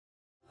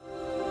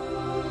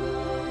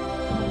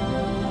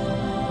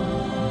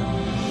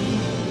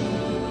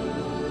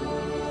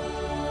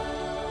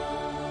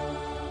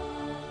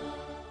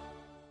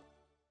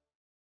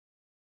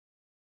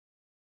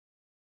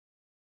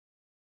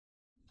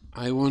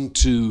I want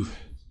to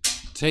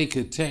take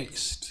a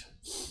text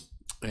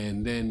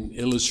and then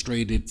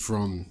illustrate it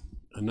from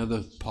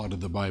another part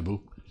of the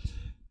Bible.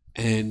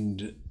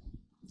 And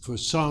for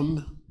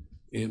some,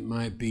 it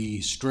might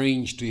be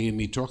strange to hear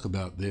me talk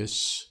about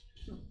this.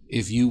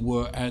 If you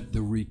were at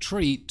the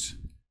retreat,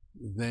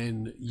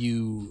 then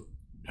you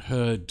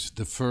heard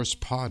the first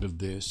part of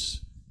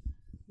this.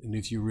 And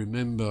if you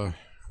remember,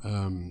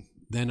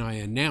 then I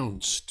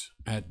announced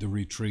at the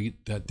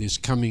retreat that this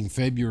coming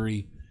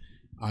February,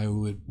 I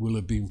will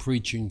have been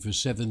preaching for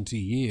 70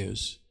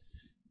 years.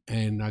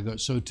 And I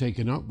got so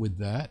taken up with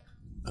that,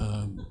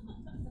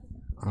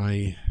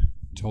 I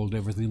told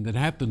everything that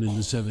happened in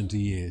the 70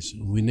 years.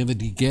 We never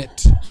did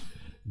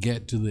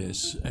get to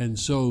this. And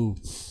so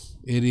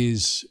it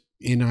is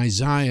in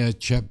Isaiah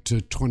chapter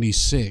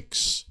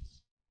 26,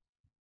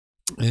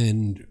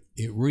 and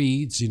it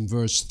reads in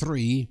verse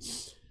 3,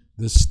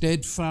 "The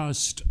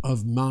steadfast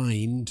of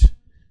mind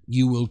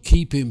you will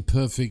keep in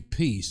perfect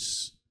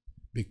peace,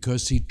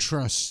 because he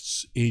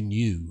trusts in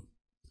you."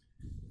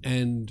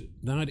 And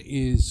that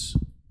is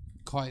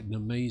quite an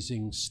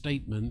amazing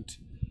statement.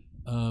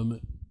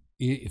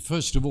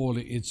 First of all,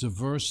 it's a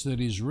verse that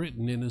is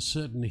written in a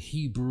certain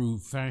Hebrew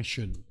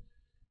fashion.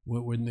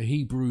 When the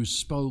Hebrews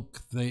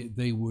spoke,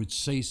 they would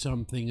say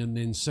something and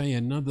then say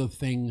another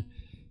thing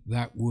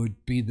that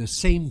would be the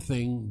same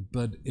thing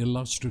but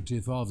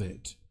illustrative of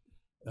it.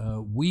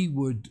 We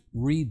would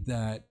read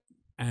that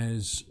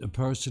as a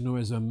person who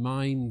has a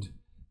mind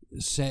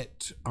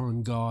set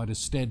on God, a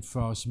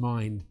steadfast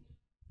mind,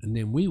 and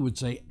then we would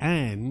say,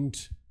 and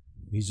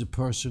he's a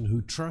person who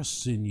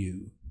trusts in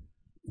you.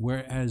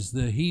 Whereas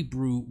the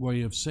Hebrew way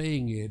of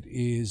saying it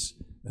is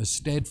a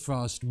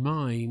steadfast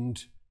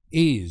mind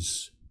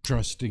is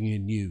trusting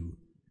in you,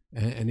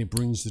 and it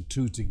brings the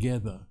two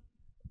together.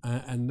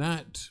 And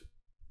that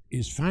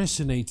is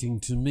fascinating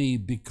to me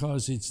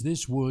because it's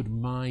this word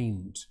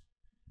mind.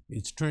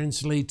 It's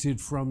translated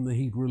from the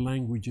Hebrew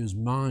language as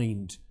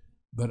mind,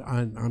 but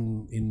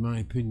in my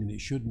opinion,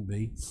 it shouldn't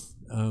be,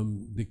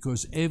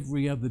 because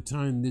every other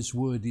time this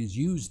word is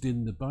used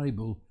in the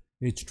Bible,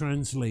 it's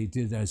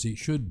translated as it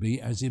should be,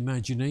 as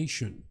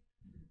imagination.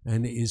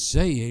 And it is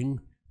saying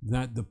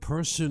that the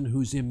person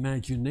whose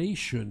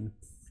imagination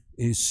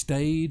is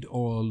stayed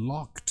or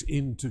locked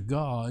into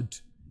God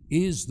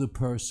is the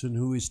person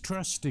who is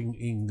trusting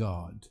in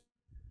God.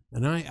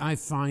 And I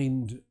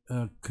find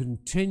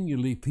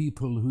continually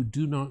people who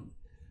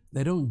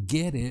they don't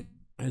get it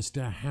as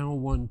to how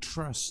one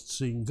trusts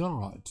in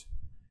God.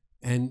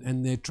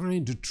 And they're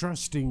trying to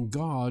trust in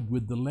God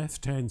with the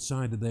left-hand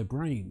side of their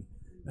brain.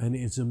 And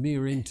it's a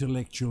mere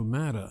intellectual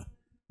matter.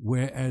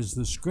 Whereas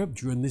the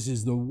scripture, and this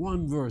is the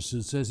one verse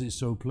that says it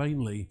so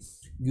plainly,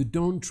 you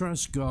don't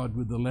trust God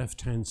with the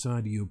left-hand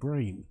side of your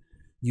brain.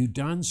 You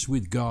dance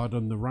with God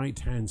on the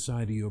right-hand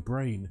side of your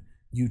brain.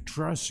 You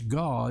trust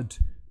God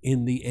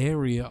in the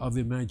area of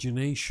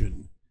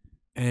imagination.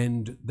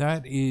 And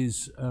that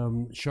is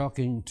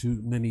shocking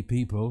to many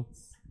people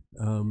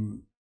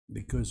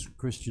because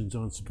Christians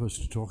aren't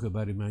supposed to talk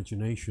about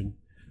imagination.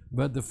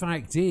 But the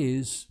fact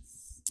is,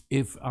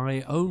 if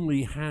I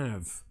only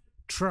have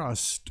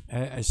trust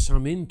as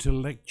some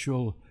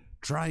intellectual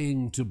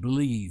trying to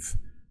believe,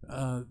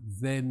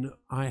 then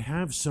I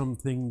have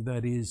something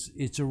that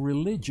it's a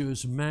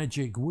religious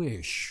magic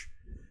wish.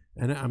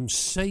 And I'm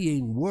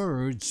saying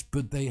words,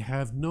 but they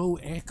have no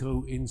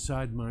echo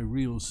inside my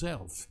real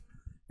self.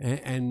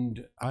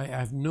 And I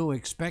have no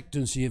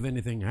expectancy of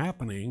anything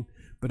happening,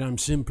 but I'm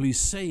simply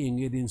saying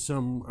it in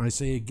some, I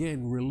say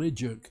again,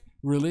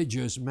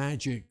 religious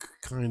magic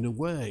kind of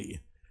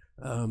way.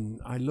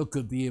 I look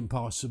at the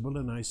impossible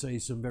and I say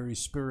some very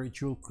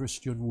spiritual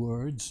Christian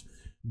words,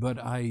 but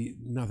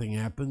nothing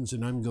happens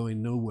and I'm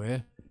going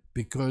nowhere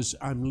because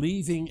I'm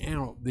leaving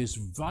out this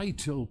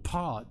vital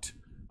part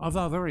of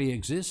our very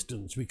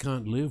existence. We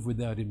can't live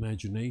without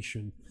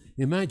imagination.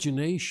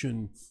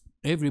 Imagination,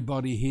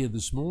 everybody here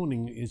this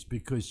morning, is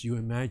because you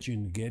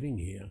imagined getting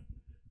here.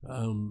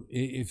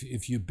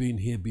 If you've been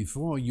here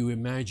before, you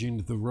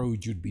imagined the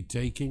road you'd be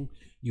taking.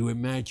 You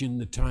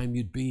imagined the time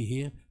you'd be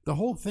here. The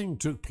whole thing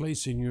took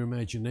place in your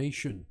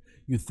imagination.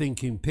 You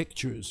think in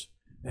pictures,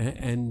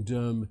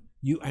 and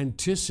you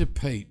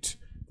anticipate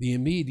the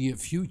immediate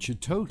future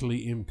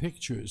totally in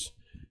pictures.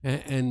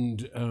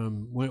 And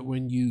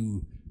when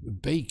you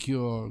bake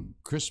your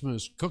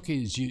Christmas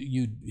cookies,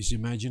 it's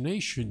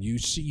imagination. You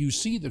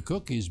see the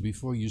cookies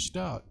before you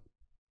start.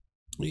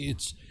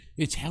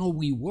 It's how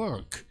we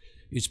work.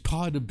 It's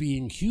part of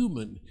being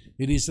human.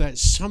 It is that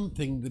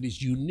something that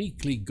is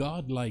uniquely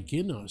godlike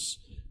in us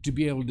to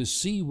be able to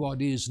see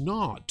what is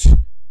not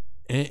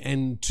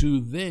and to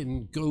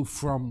then go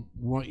from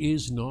what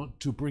is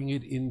not to bring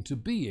it into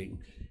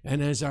being.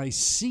 And as I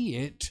see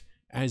it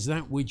as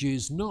that which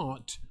is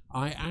not,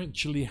 I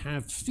actually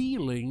have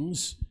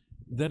feelings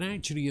that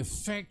actually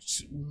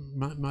affect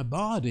my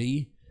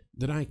body,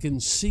 that I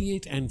can see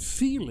it and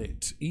feel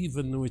it,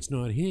 even though it's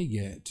not here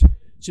yet.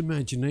 It's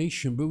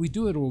imagination, but we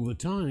do it all the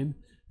time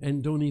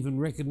and don't even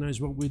recognize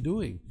what we're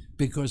doing.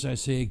 Because I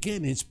say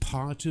again, it's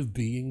part of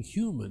being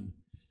human.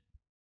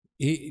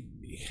 it,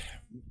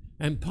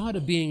 and part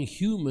of being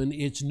human,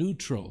 it's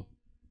neutral.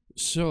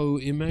 So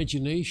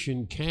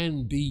imagination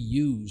can be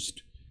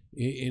used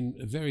in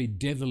very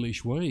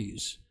devilish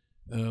ways.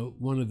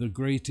 One of the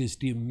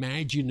greatest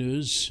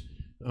imaginers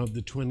of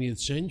the 20th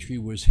century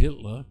was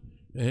Hitler,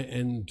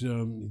 and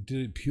did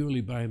it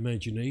purely by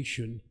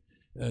imagination,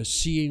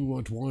 seeing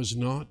what was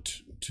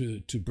not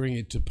to bring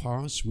it to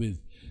pass with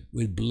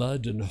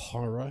blood and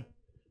horror.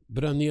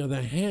 But on the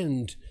other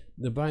hand,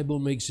 the Bible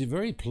makes it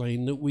very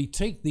plain that we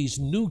take these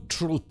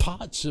neutral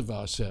parts of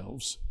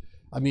ourselves.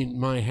 I mean,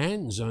 my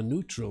hands are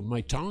neutral,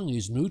 my tongue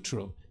is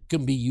neutral,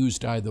 can be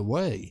used either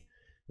way.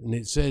 And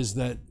it says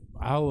that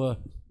our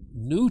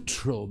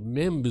neutral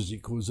members,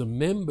 it calls them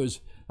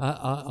members,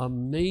 are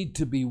made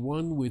to be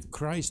one with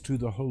Christ through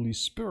the Holy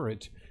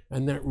Spirit,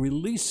 and that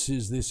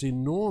releases this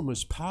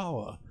enormous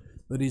power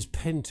that is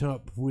pent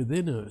up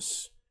within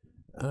us.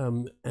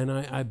 And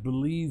I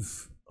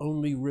believe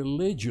only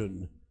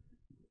religion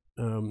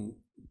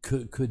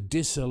could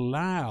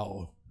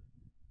disallow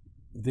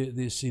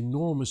this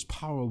enormous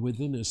power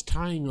within us,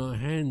 tying our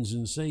hands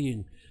and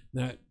saying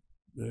that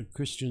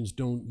Christians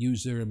don't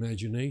use their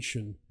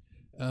imagination.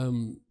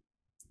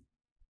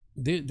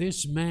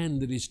 This man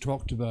that is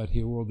talked about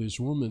here, or this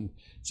woman,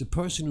 it's a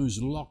person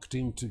who's locked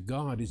into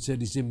God. It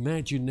said his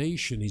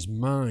imagination, his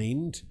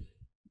mind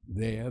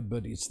there,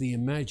 but it's the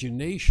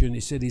imagination.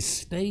 It said is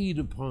stayed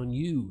upon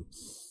you.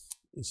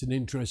 It's an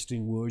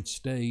interesting word,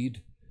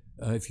 stayed.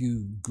 If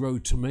you grow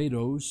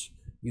tomatoes,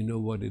 you know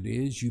what it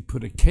is. You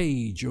put a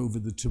cage over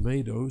the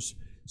tomatoes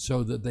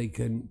so that they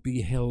can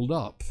be held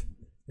up.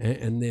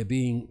 And they're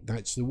being,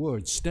 that's the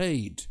word,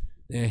 stayed.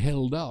 They're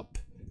held up.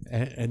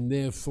 And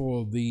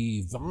therefore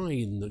the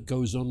vine that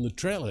goes on the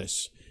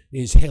trellis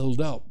is held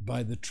up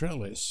by the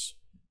trellis.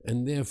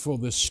 And therefore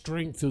the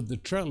strength of the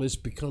trellis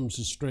becomes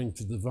the strength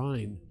of the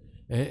vine.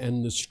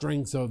 And the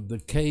strength of the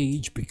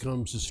cage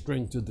becomes the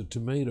strength of the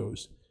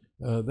tomatoes.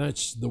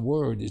 That's the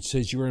word. It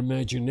says your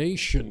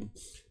imagination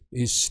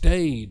is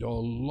stayed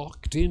or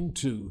locked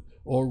into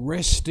or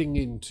resting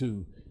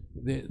into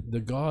the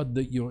God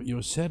that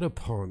you're set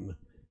upon.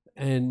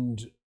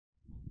 And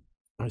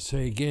I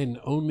say again,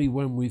 only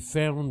when we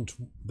found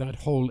that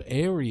whole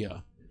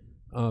area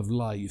of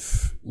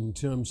life in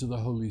terms of the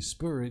Holy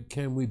Spirit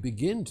can we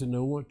begin to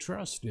know what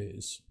trust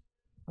is.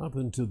 Up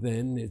until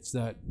then, it's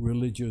that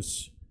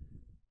religious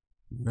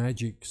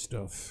magic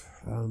stuff.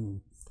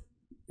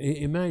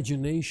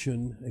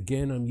 Imagination,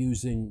 again, I'm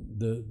using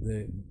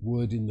the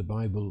word in the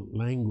Bible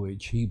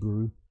language,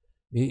 Hebrew.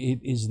 It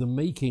is the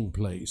making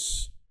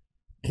place.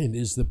 It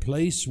is the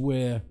place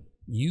where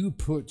you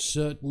put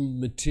certain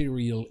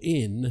material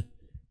in,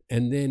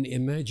 and then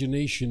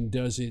imagination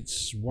does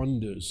its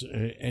wonders,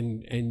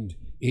 and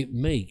it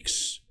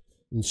makes.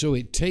 And so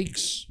it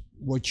takes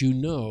what you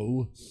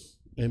know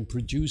and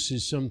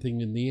produces something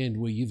in the end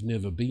where you've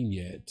never been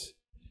yet.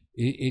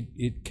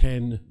 It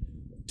can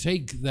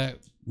take that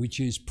which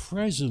is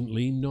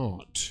presently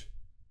not,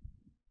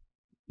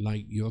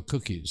 like your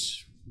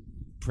cookies.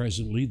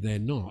 Presently they're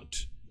not.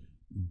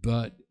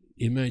 But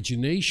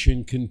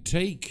imagination can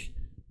take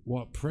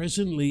what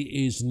presently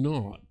is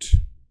not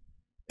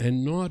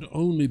and not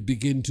only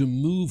begin to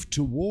move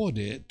toward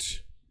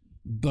it,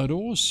 but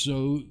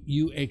also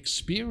you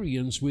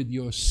experience with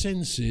your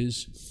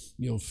senses,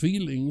 your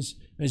feelings,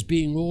 as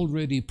being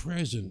already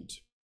present.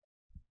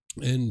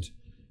 And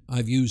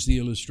I've used the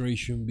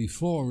illustration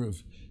before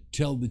of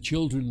tell the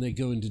children they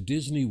go into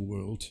Disney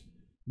World,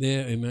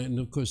 and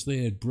of course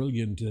they are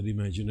brilliant at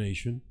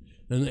imagination,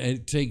 and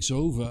it takes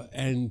over,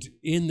 and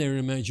in their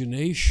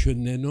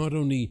imagination they're not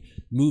only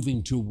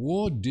moving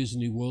toward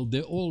Disney World,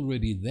 they're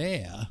already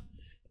there,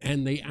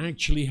 and they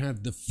actually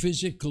have the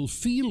physical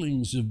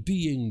feelings of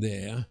being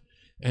there,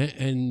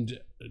 and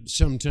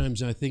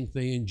sometimes I think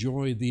they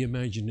enjoy the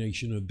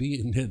imagination of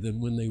being there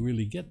than when they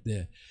really get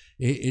there.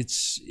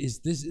 This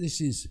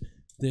is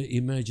the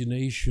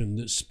imagination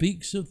that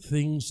speaks of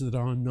things that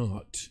are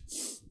not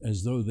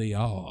as though they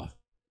are.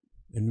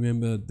 And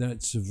remember,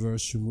 that's a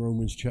verse from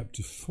Romans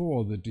chapter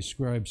 4 that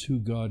describes who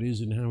God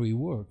is and how he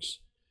works.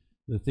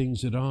 The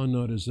things that are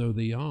not as though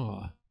they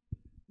are.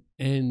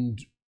 And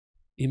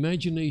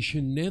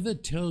imagination never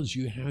tells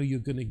you how you're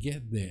going to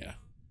get there.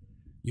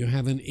 You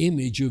have an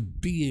image of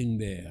being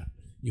there.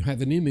 You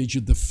have an image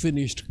of the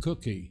finished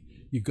cookie.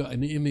 You've got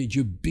an image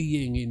of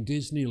being in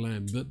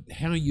Disneyland, but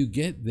how you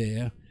get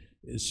there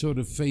sort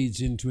of fades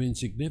into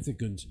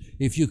insignificance.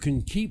 If you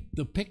can keep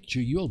the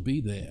picture, you'll be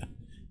there.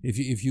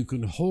 If you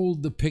can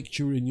hold the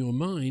picture in your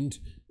mind,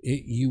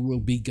 you will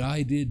be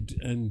guided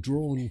and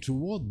drawn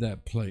toward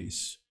that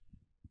place.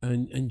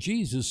 And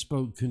Jesus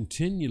spoke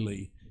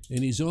continually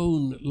in his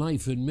own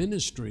life and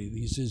ministry.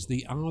 He says,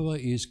 the hour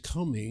is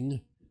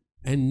coming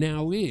and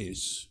now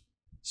is.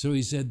 So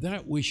he said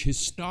that which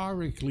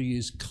historically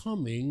is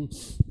coming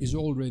is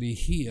already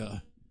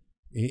here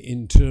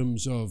in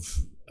terms of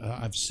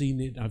I've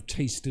seen it, I've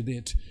tasted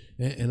it,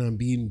 and I'm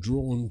being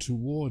drawn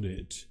toward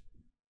it.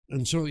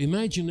 And so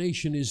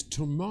imagination is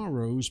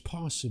tomorrow's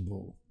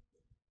possible.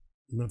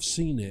 And I've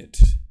seen it,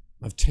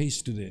 I've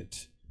tasted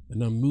it,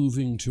 and I'm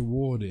moving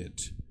toward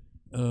it.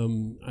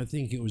 I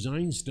think it was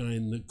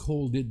Einstein that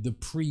called it the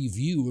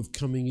preview of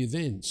coming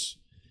events.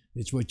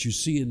 It's what you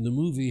see in the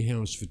movie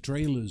house for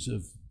trailers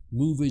of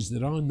movies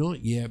that are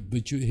not yet,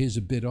 but here's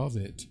a bit of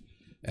it.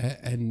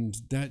 And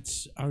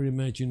that's our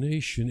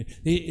imagination.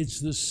 It's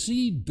the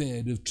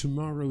seedbed of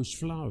tomorrow's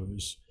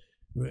flowers.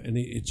 And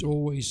it's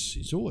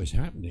always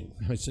happening.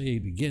 I say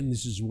it again,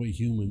 this is the way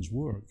humans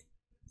work.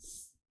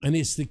 And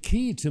it's the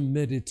key to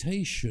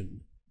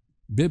meditation,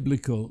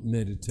 biblical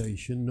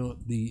meditation,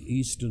 not the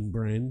Eastern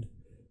brand,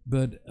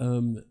 but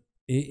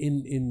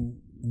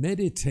in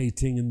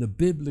meditating in the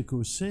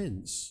biblical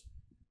sense,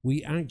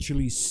 we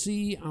actually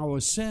see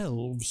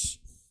ourselves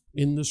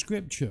in the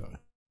scripture.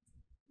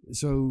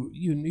 So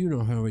you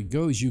know how it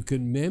goes. You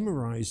can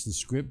memorize the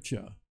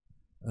scripture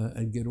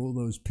and get all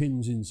those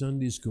pins in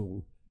Sunday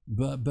school,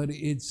 but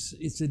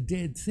it's a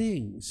dead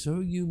thing. So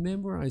you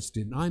memorized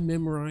it. I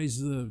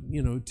memorized the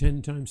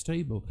 10 times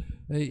table.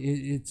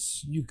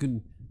 It's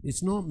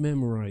not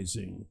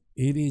memorizing.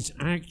 It is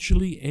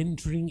actually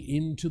entering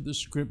into the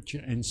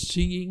scripture and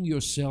seeing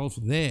yourself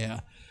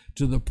there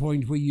to the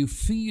point where you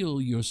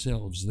feel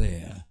yourselves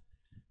there.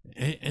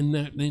 And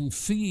that then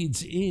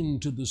feeds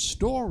into the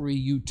story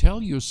you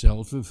tell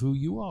yourself of who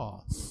you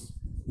are.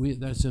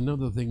 That's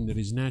another thing that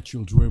is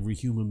natural to every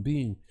human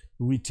being.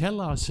 We tell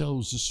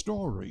ourselves a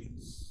story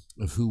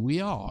of who we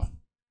are.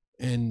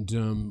 And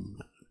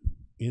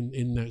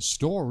in that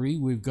story,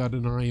 we've got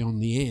an eye on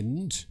the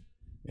end,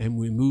 and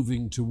we're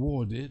moving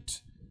toward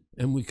it.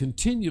 And we're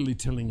continually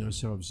telling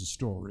ourselves a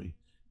story.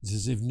 It's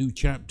as if new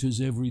chapters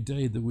every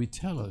day that we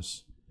tell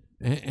us.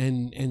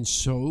 And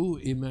so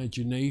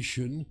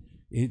imagination,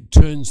 it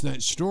turns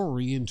that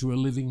story into a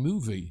living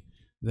movie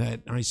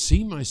that I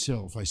see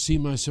myself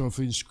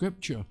in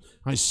scripture.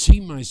 I see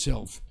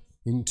myself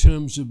in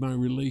terms of my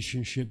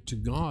relationship to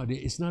God.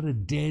 It's not a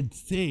dead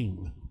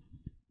thing.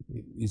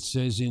 It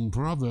says in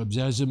Proverbs,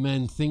 as a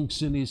man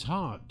thinks in his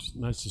heart.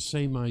 And that's the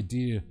same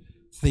idea,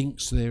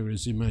 thinks there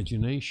as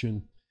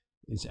imagination.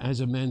 It's as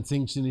a man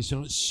thinks in his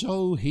heart,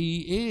 so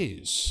he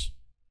is.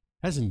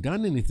 Hasn't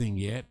done anything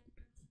yet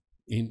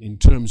in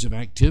terms of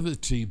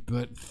activity,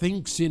 but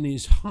thinks in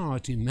his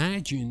heart,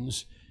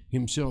 imagines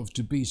himself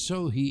to be,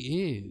 so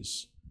he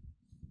is.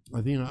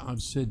 I think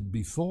I've said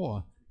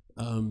before,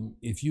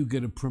 if you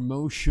get a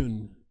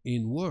promotion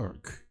in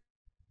work,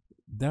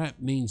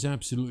 that means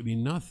absolutely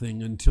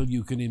nothing until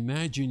you can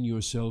imagine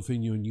yourself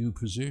in your new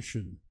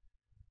position.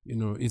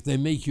 If they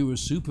make you a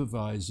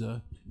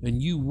supervisor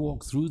and you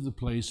walk through the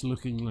place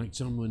looking like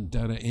someone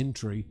data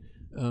entry,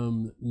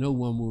 no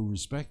one will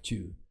respect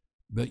you.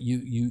 But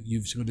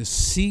you've got to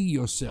see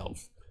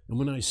yourself. And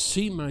when I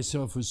see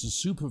myself as a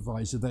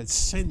supervisor, that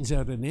sends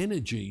out an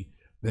energy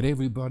that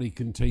everybody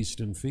can taste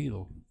and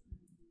feel.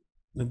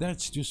 And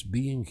that's just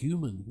being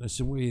human. That's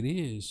the way it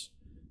is.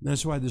 And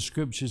that's why the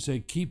scriptures say,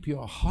 keep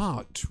your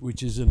heart,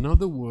 which is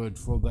another word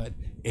for that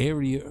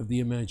area of the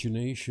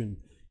imagination.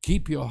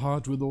 Keep your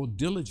heart with all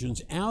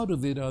diligence. Out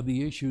of it are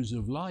the issues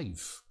of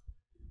life.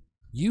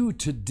 You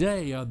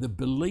today are the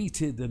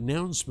belated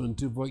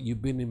announcement of what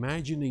you've been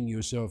imagining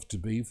yourself to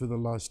be for the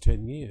last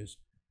 10 years.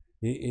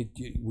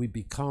 We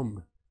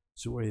become,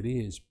 it's the way it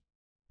is.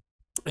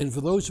 And for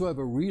those who have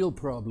a real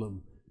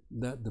problem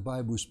that the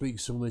Bible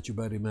speaks so much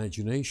about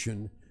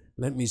imagination,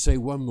 let me say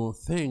one more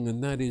thing,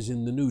 and that is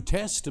in the New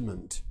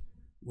Testament,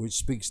 which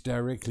speaks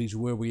directly to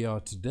where we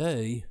are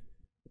today,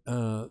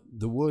 the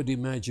word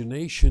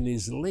imagination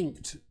is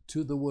linked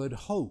to the word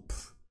hope.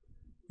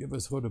 You ever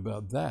thought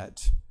about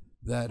that?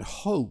 That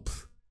hope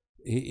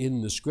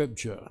in the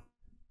scripture,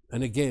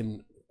 and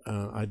again,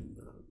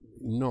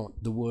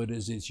 not the word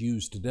as it's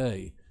used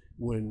today,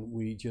 when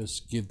we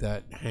just give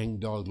that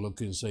hangdog look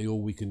and say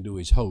all we can do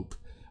is hope.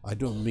 I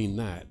don't mean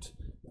that.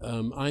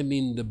 I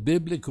mean the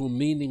biblical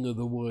meaning of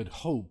the word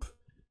hope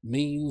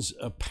means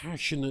a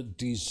passionate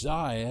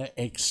desire,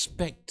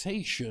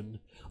 expectation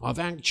of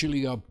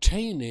actually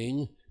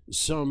obtaining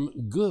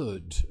some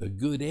good, a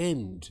good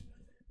end.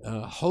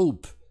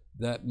 Hope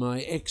that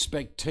my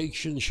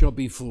expectation shall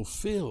be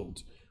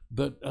fulfilled.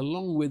 But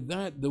along with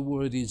that, the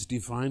word is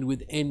defined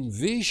with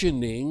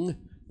envisioning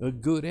a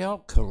good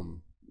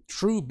outcome.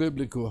 True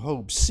biblical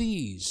hope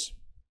sees.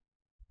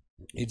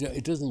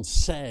 It doesn't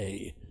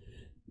say.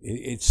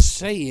 It's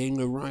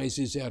saying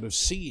arises out of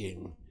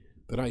seeing.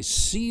 But I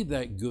see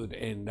that good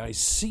end. I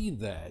see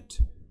that.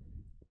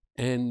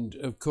 And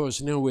of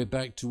course, now we're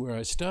back to where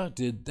I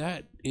started.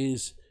 That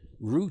is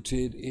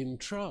rooted in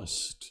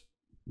trust.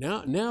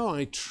 Now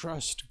I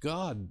trust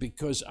God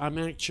because I'm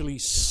actually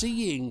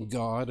seeing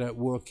God at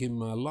work in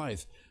my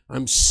life.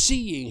 I'm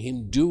seeing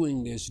him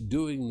doing this,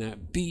 doing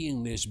that,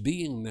 being this,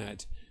 being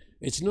that.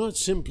 It's not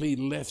simply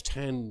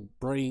left-hand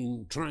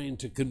brain trying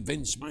to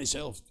convince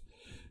myself.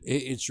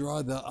 It's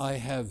rather I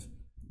have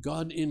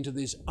gone into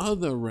this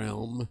other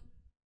realm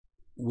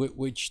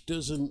which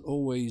doesn't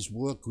always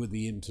work with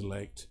the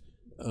intellect.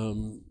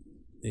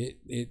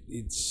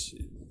 It's,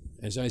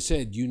 as I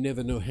said, you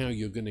never know how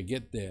you're going to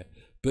get there.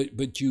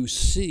 But you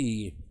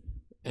see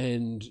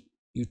and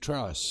you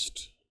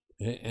trust.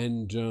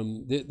 And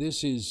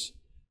this is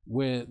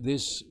where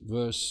this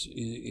verse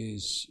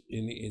is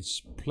in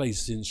its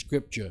place in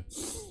Scripture.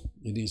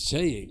 It is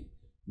saying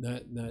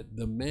that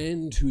the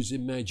man whose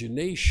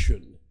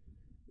imagination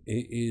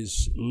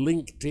is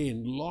linked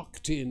in,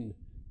 locked in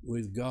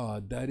with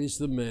God, that is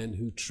the man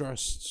who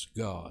trusts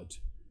God,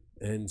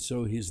 and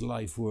so his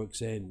life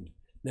works end.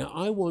 Now,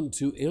 I want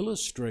to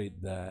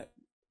illustrate that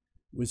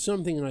with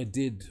something I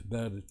did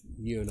about a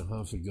year and a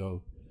half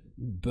ago,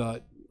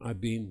 but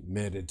I've been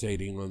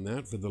meditating on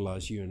that for the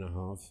last year and a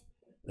half,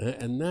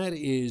 and that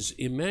is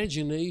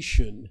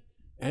imagination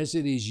as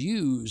it is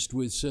used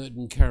with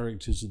certain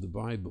characters of the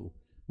Bible.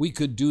 We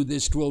could do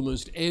this to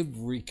almost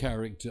every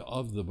character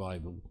of the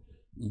Bible,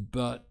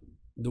 but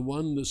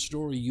the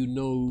story you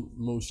know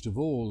most of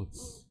all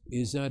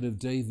is that of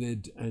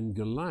David and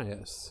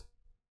Goliath,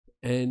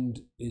 and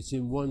it's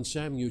in 1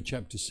 Samuel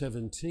chapter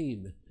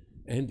 17,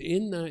 and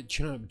in that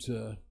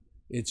chapter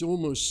it's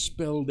almost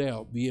spelled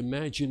out the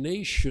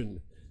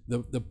imagination,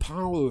 the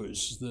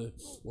powers,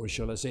 or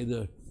shall I say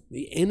the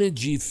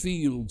energy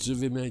fields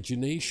of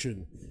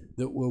imagination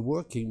that were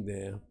working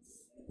there,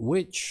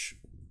 which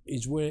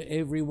is where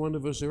every one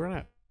of us are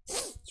at.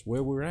 It's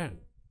where we're at.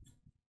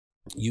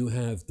 You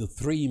have the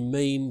three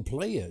main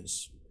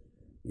players.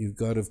 You've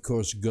got, of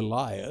course,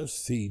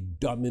 Goliath. He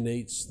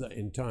dominates the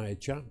entire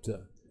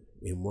chapter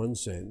in one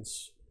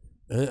sense.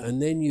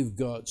 And then you've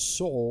got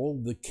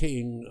Saul, the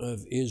king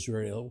of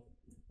Israel,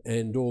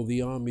 and all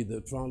the army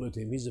that followed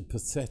him. He's a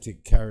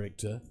pathetic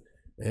character,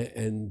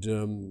 and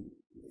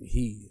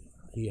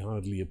he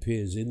hardly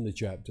appears in the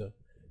chapter,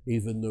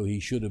 even though he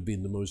should have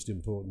been the most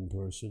important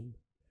person.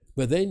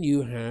 But then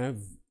you have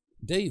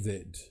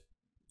David,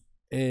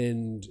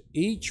 and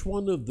each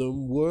one of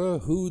them were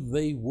who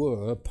they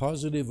were,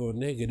 positive or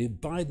negative,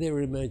 by their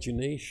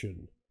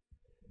imagination.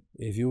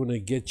 If you want to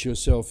get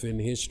yourself in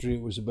history,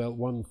 it was about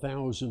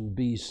 1000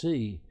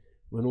 BC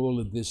when all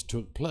of this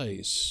took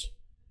place.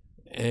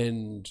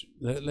 And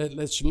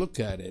let's look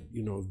at it.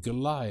 You know,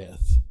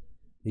 Goliath,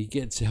 he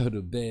gets out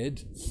of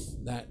bed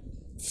that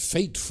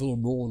fateful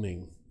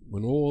morning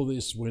when all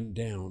this went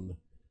down.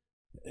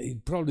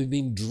 He'd probably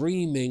been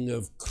dreaming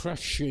of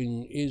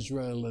crushing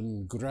Israel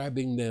and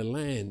grabbing their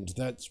land.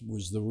 That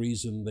was the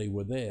reason they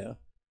were there.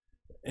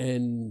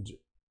 And,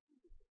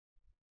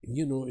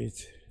 you know,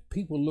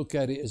 people look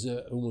at it as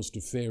almost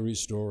a fairy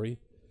story,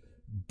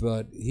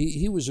 but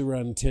he was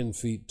around 10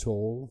 feet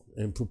tall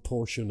and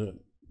proportionate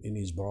in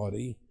his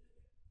body.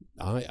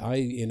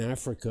 In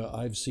Africa,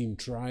 I've seen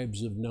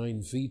tribes of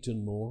 9 feet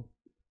and more.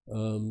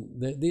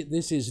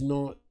 This is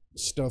not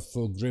stuff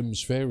for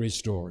Grimm's fairy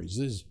stories.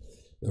 This is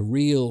a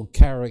real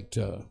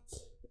character,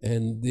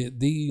 and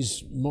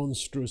these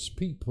monstrous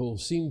people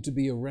seem to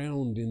be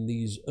around in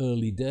these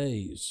early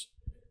days.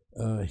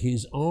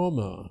 His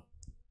armor,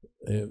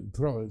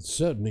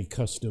 certainly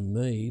custom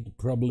made,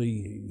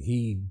 probably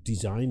he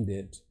designed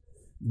it,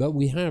 but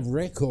we have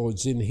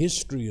records in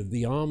history of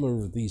the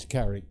armor of these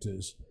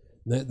characters,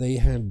 that they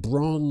had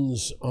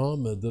bronze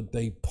armor that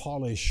they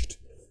polished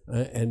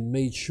and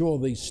made sure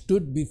they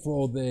stood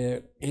before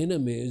their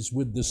enemies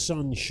with the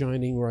sun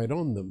shining right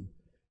on them,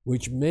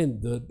 which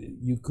meant that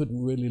you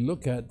couldn't really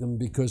look at them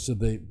because of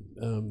the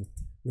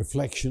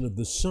reflection of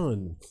the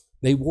sun.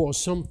 They wore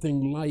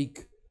something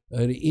like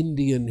an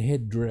Indian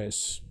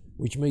headdress,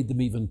 which made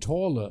them even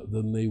taller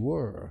than they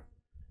were.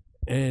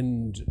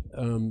 And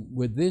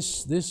with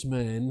this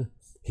man,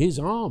 his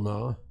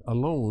armor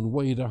alone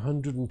weighed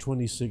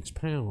 126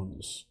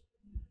 pounds.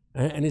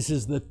 And it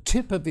says the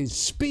tip of his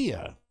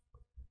spear,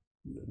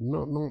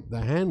 not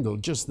the handle,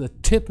 just the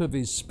tip of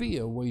his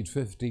spear weighed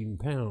 15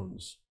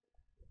 pounds.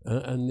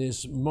 And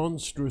this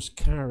monstrous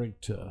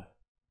character,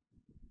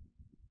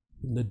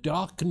 in the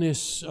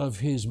darkness of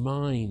his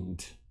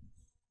mind,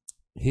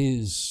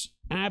 his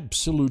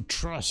absolute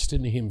trust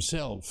in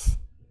himself,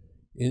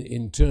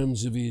 in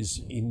terms of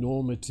his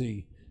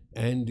enormity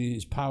and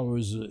his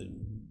powers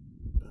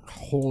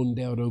horned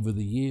out over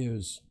the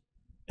years,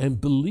 and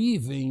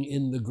believing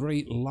in the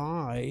great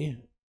lie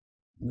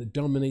that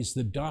dominates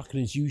the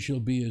darkness, you shall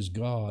be as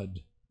God.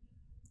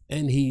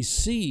 And he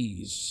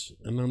sees,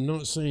 and I'm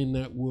not saying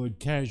that word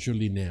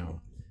casually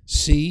now,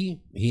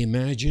 he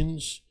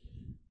imagines,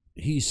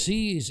 he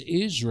sees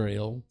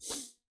Israel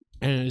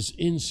as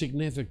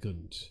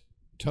insignificant,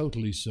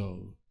 totally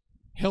so,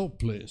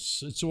 helpless.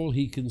 That's all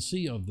he can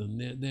see of them.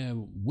 They're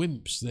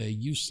wimps, they're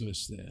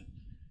useless, they're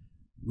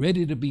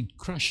ready to be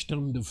crushed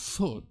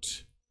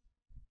underfoot.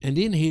 And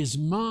in his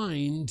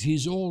mind,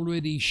 he's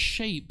already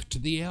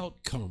shaped the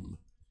outcome.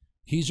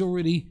 He's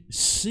already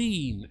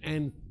seen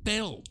and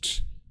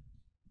felt.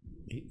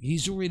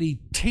 He's already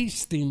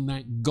tasting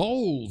that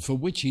goal for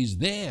which he's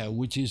there,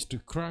 which is to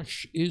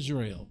crush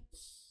Israel.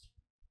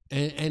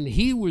 And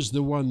he was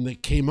the one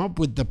that came up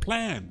with the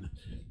plan.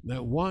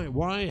 That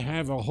why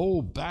have a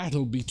whole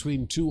battle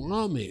between two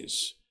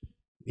armies?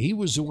 He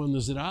was the one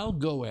that said, I'll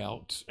go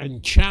out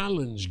and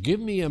challenge,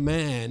 give me a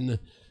man,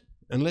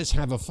 and let's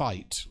have a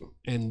fight.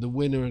 And the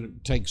winner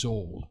takes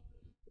all.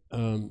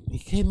 He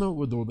came up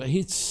with all that.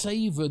 He'd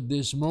savored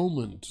this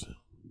moment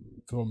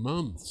for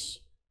months.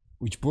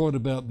 which brought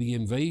about the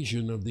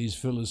invasion of these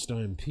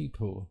Philistine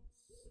people.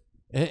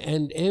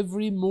 And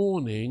every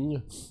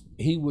morning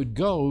he would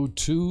go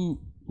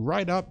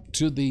right up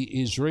to the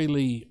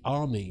Israeli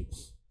army,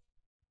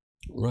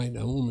 right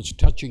almost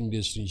touching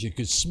distance. You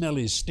could smell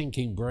his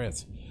stinking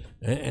breath.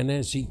 And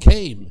as he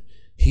came,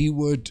 he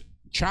would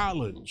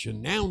challenge,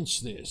 announce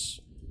this,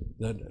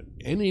 that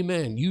any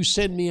man, you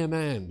send me a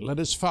man, let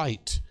us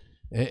fight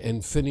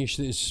and finish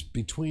this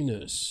between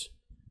us.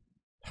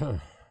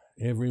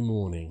 Every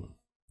morning,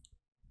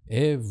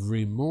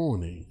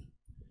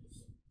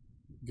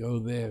 go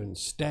there and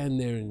stand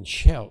there and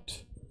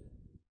shout.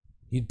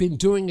 He'd been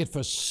doing it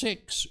for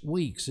 6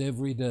 weeks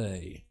every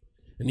day.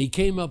 And he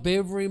came up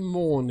every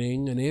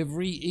morning and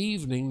every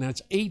evening.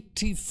 That's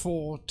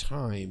 84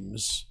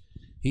 times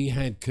he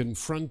had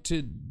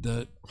confronted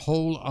the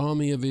whole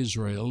army of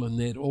Israel, and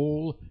they'd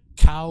all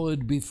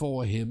cowered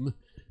before him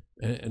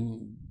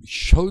and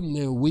shown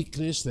their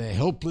weakness, their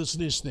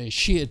helplessness, their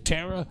sheer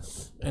terror,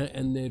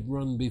 and they'd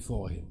run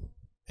before him.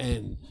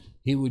 And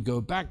he would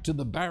go back to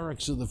the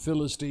barracks of the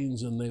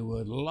Philistines, and they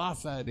would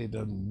laugh at it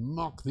and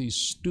mock these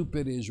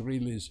stupid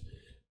Israelis.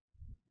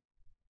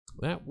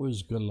 That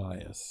was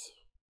Goliath.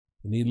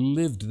 And he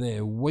lived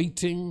there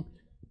waiting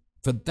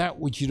for that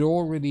which he'd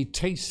already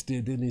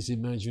tasted in his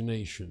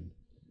imagination,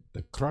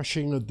 the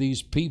crushing of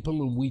these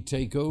people, and we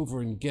take over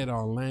and get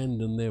our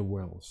land and their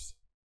wealth.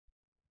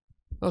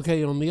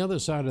 Okay, on the other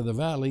side of the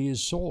valley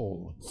is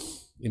Saul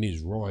in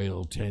his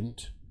royal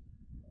tent.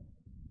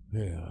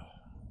 Yeah,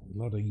 a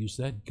lot of use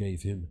that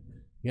gave him.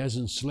 He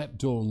hasn't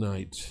slept all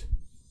night.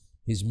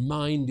 His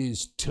mind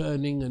is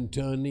turning and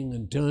turning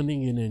and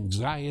turning in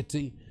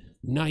anxiety,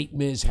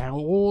 nightmares, how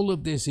all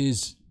of this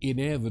is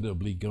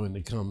inevitably going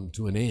to come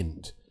to an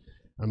end.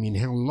 I mean,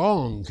 how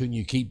long can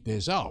you keep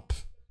this up?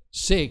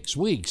 6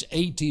 weeks,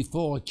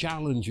 84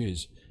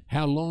 challenges.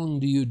 How long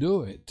do you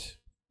do it?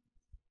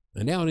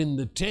 And out in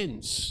the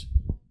tents,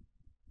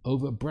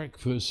 over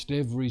breakfast,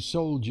 every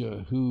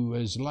soldier who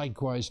has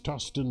likewise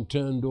tossed and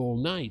turned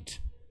all night,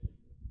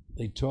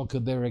 they talk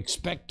of their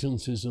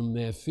expectancies and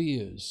their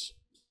fears.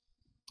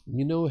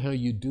 You know how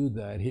you do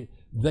that?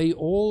 They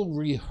all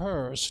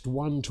rehearsed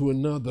one to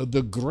another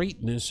the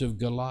greatness of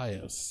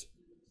Goliath,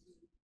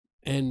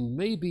 and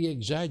maybe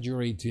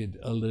exaggerated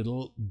a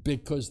little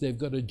because they've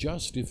got to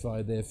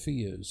justify their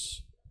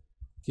fears.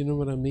 You know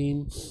what I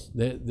mean?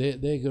 They're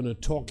going to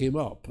talk him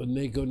up, and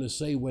they're going to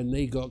say when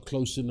they got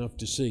close enough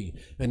to see,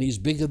 and he's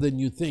bigger than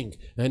you think,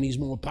 and he's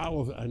more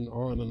powerful, and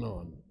on and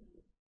on.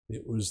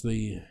 It was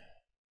the...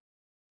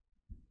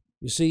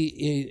 You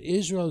see,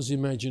 Israel's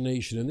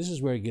imagination, and this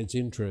is where it gets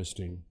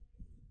interesting.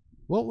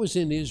 What was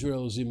in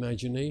Israel's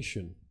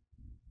imagination?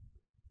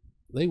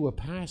 They were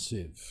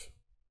passive.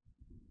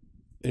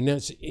 And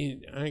that's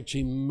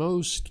actually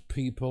most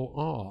people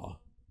are.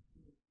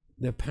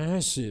 They're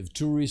passive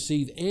to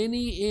receive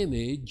any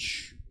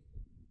image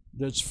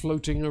that's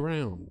floating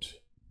around.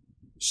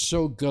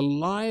 So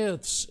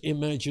Goliath's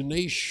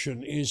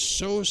imagination is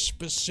so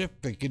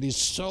specific. It is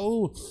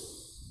so,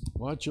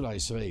 what shall I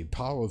say,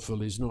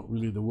 powerful is not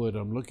really the word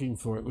I'm looking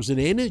for. It was an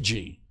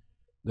energy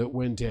that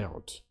went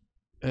out.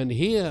 And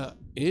here,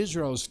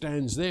 Israel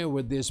stands there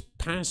with this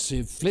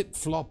passive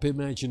flip-flop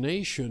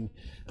imagination,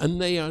 and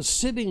they are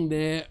sitting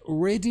there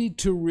ready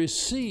to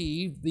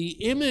receive the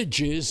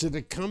images that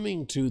are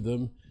coming to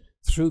them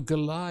through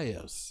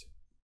Goliath.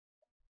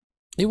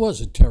 It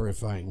was a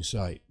terrifying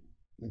sight.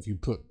 If you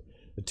put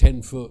a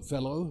 10-foot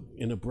fellow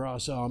in a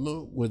brass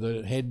armor with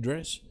a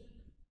headdress,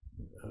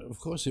 of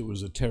course it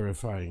was a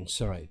terrifying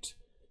sight.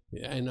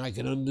 And I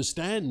can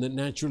understand that,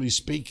 naturally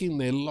speaking,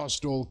 they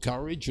lost all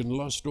courage and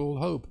lost all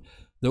hope.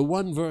 The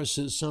one verse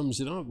that sums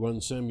it up,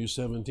 1 Samuel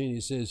 17,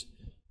 he says,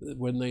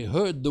 when they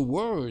heard the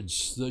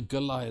words that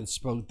Goliath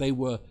spoke, they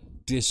were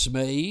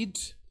dismayed,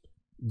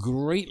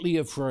 greatly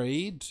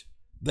afraid.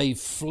 They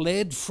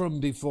fled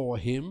from before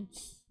him.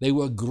 They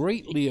were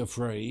greatly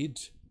afraid,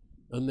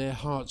 and their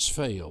hearts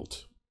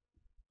failed.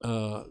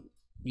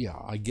 Yeah,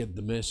 I get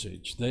the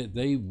message.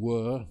 They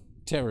were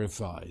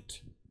terrified.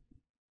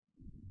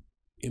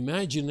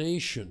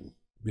 Imagination,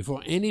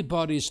 before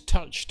anybody's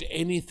touched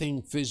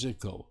anything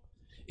physical,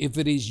 if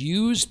it is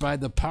used by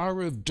the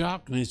power of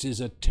darkness,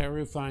 is a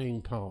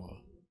terrifying power.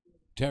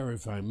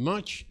 Terrifying.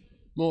 Much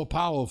more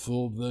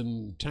powerful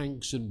than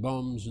tanks and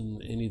bombs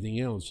and anything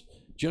else.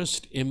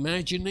 Just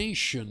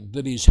imagination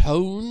that is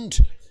honed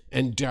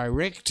and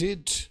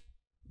directed.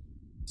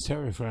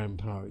 Terrifying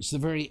power. It's the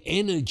very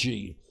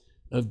energy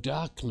of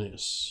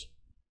darkness.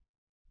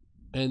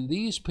 And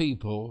these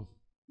people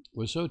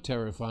were so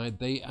terrified,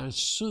 they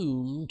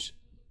assumed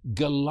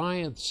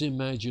Goliath's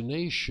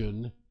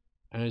imagination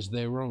as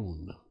their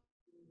own.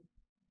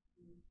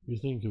 You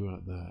think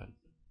about that.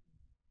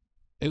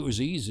 It was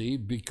easy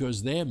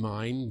because their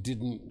mind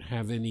didn't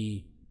have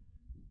any,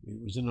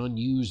 it was an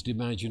unused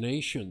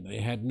imagination.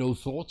 They had no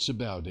thoughts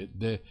about it.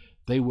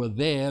 They were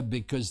there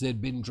because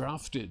they'd been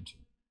drafted.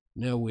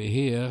 Now we're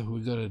here,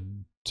 we've got to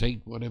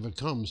take whatever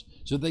comes.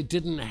 So they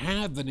didn't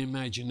have an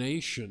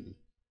imagination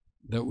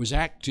that was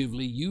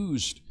actively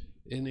used,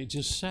 and it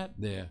just sat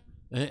there.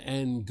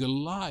 and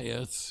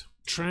Goliath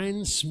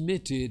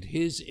transmitted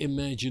his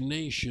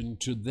imagination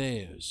to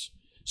theirs,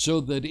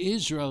 so that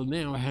Israel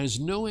now has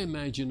no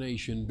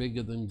imagination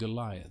bigger than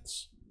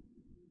Goliath's.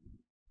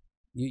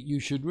 You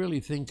should really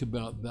think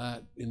about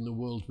that in the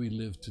world we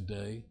live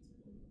today.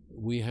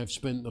 We have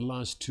spent the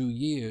last 2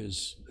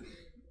 years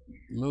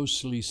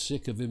mostly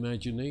sick of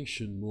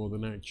imagination more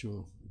than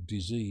actual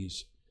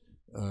disease,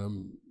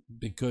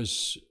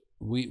 because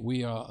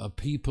we are a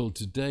people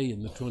today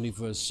in the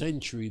 21st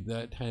century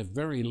that have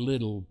very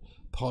little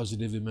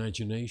positive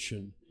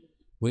imagination.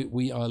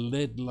 We are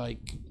led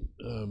like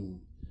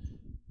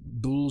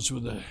bulls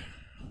with a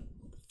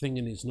thing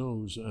in his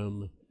nose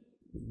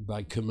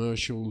by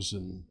commercials,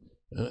 and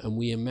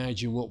we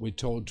imagine what we're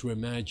told to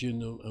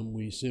imagine, and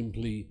we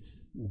simply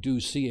do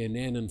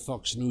CNN and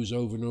Fox News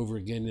over and over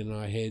again in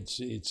our heads.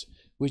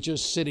 We're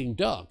just sitting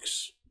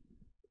ducks,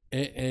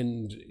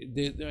 and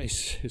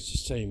it's the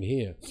same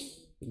here.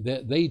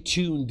 They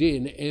tuned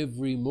in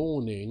every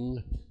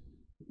morning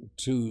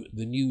to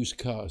the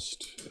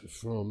newscast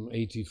from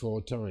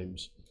 84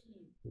 Times,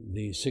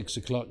 the 6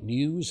 o'clock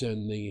news,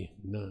 and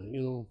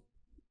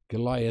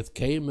Goliath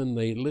came and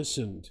they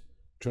listened,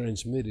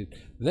 transmitted.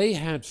 They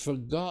had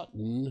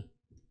forgotten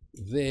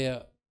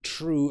their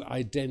true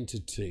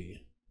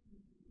identity.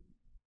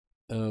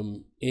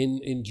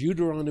 In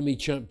Deuteronomy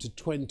chapter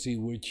 20,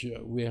 which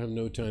we have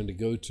no time to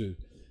go to,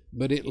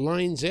 but it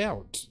lines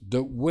out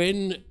that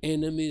when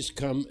enemies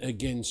come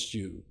against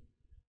you,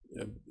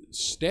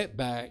 step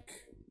back.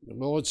 The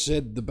Lord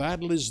said, the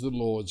battle is the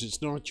Lord's,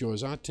 it's not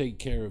yours. I'll take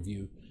care of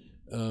you,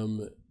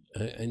 and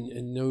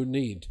no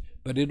need.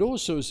 But it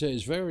also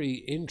says, very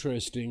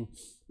interesting,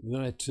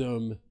 that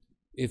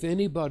if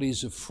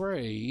anybody's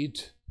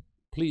afraid,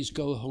 please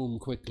go home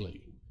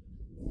quickly,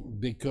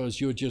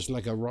 because you're just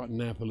like a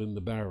rotten apple in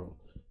the barrel.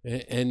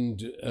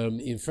 And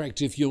in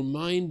fact, if your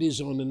mind is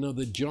on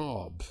another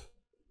job,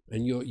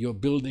 and you're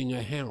building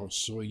a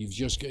house, or you've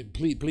just got,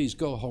 please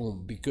go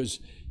home, because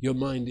your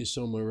mind is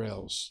somewhere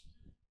else.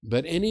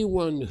 But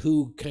anyone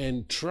who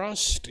can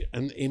trust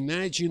and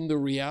imagine the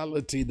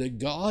reality that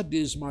God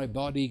is my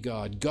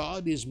bodyguard,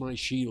 God is my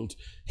shield,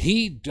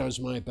 He does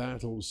my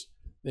battles,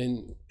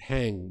 then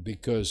hang,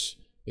 because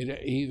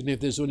even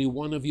if there's only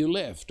one of you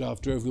left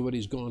after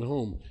everybody's gone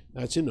home,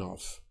 that's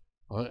enough.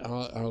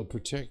 I'll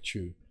protect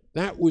you.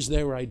 That was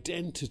their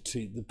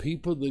identity, the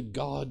people that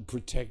God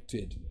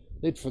protected.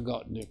 They'd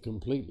forgotten it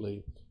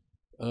completely.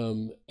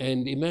 And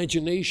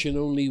imagination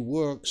only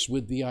works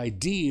with the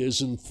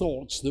ideas and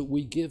thoughts that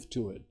we give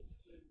to it.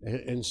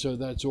 And so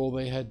that's all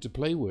they had to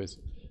play with.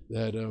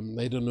 That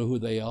they don't know who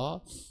they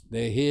are.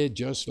 They're here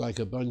just like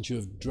a bunch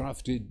of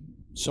drafted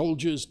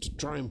soldiers to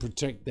try and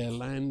protect their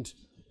land.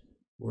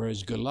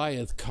 Whereas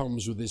Goliath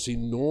comes with this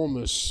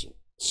enormous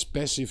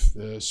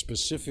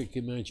specific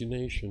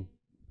imagination.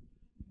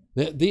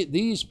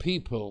 These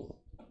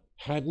people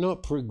had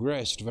not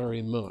progressed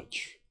very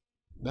much.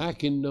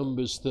 Back in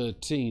Numbers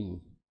 13,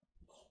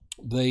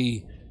 do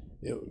you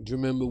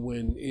remember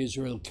when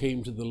Israel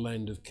came to the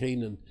land of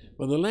Canaan?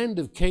 Well, the land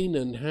of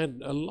Canaan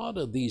had a lot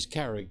of these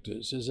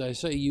characters. As I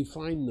say, you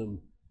find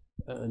them,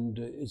 and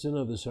it's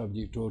another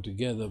subject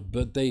altogether,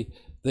 but they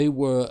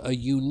were a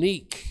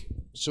unique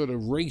sort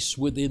of race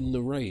within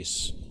the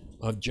race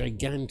of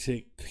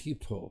gigantic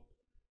people.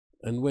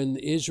 And when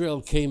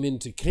Israel came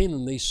into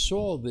Canaan, they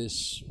saw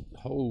this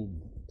whole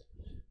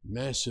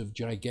mass of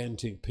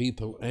gigantic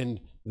people, and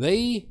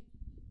their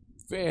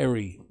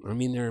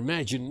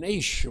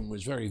imagination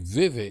was very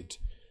vivid.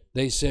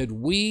 They said,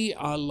 we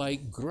are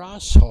like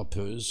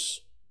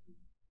grasshoppers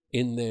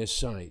in their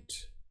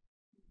sight.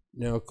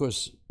 Now, of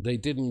course, they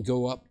didn't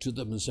go up to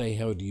them and say,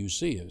 how do you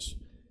see us?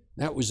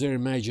 That was their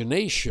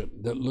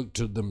imagination that looked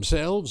at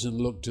themselves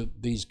and looked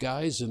at these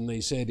guys, and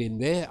they said, in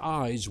their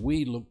eyes,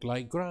 we look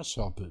like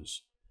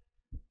grasshoppers.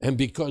 And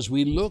because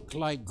we look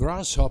like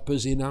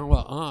grasshoppers in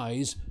our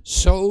eyes,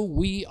 so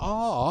we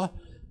are.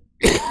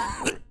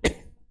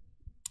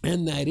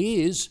 And that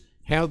is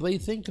how they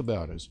think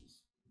about us.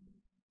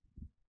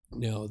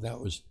 Now,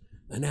 that was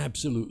an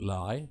absolute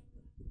lie.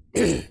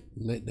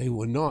 They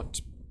were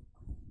not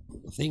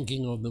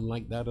thinking of them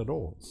like that at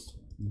all.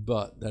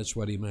 But that's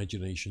what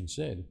imagination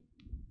said.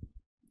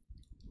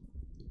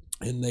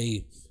 And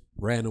they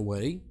ran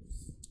away,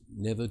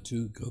 never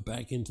to go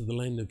back into the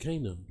land of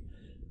Canaan.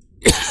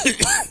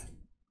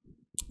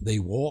 They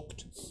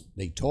walked,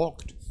 they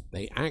talked,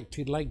 they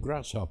acted like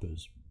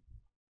grasshoppers.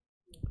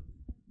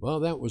 Well,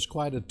 that was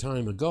quite a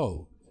time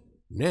ago.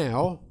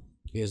 Now,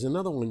 here's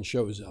another one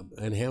shows up.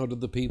 And how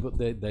did the people,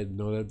 they're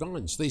not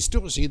advanced. They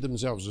still see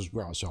themselves as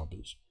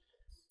grasshoppers.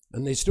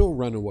 And they still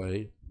run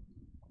away.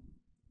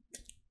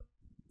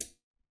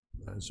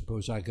 I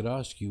suppose I could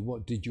ask you,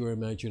 what did your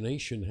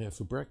imagination have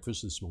for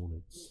breakfast this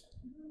morning?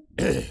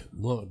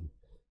 What,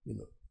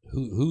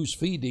 who's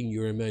feeding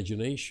your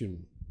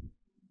imagination?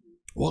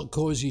 What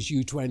causes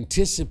you to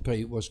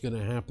anticipate what's going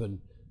to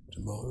happen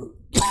tomorrow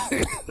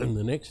and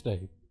the next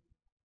day?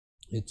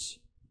 It's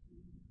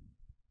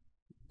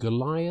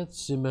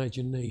Goliath's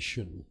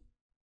imagination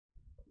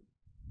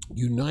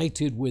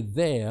united with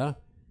their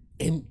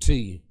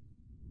empty,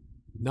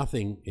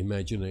 nothing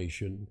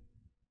imagination,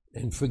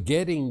 and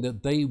forgetting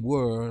that they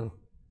were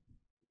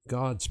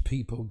God's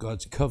people,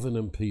 God's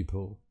covenant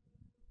people,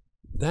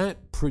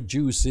 that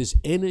produces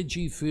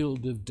energy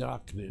field of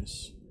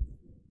darkness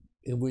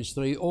in which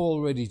they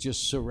already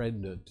just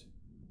surrendered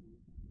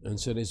and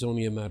said it's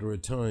only a matter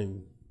of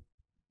time.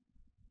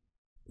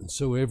 And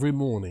so every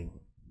morning,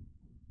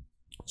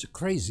 it's a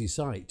crazy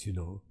sight, you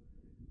know.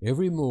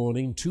 Every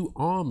morning, two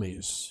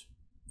armies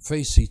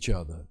face each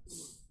other.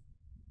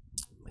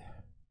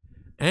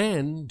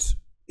 And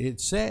it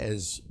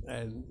says,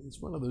 and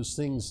it's one of those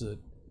things that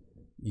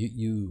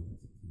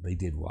they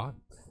did what?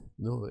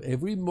 No,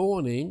 every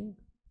morning,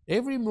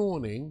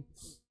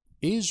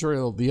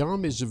 Israel, the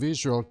armies of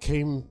Israel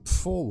came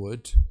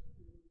forward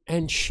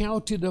and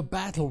shouted a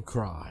battle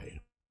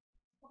cry.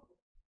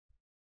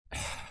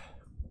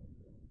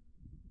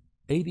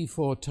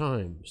 84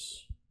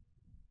 times.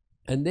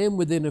 And then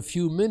within a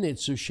few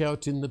minutes of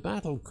shouting the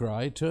battle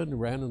cry, turned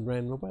around and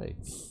ran away.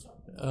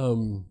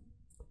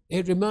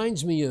 It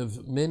reminds me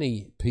of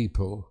many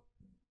people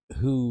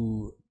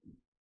who,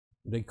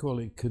 they call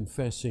it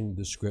confessing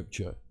the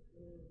scripture.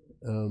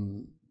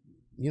 You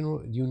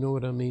know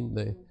what I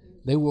mean?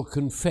 They will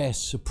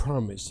confess a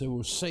promise. They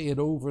will say it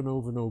over and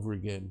over and over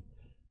again.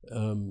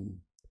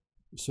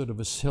 Sort of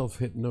a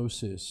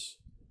self-hypnosis.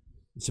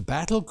 It's a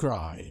battle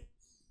cry.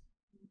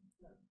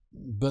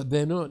 But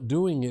they're not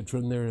doing it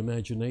from their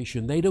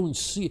imagination. They don't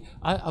see.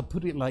 I'll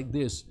put it like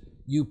this.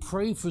 You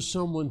pray for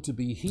someone to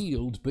be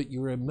healed, but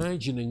you're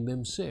imagining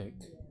them sick.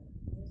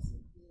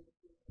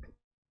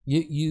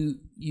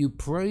 You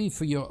pray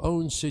for your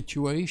own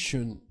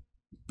situation,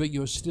 but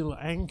you're still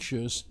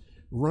anxious,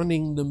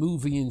 running the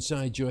movie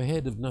inside your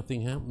head of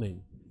nothing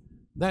happening.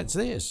 That's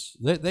this.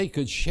 They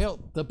could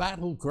shout the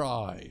battle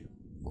cry.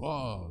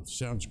 Wow,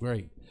 sounds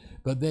great.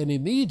 But then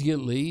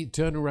immediately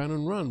turn around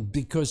and run,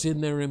 because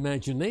in their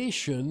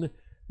imagination,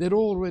 they'd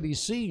already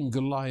seen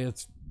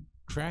Goliath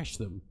trash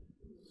them.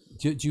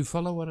 Do you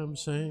follow what I'm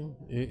saying?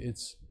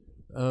 It's,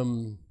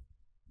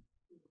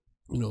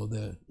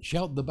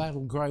 shout the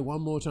battle cry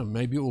one more time.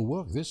 Maybe it will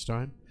work this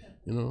time.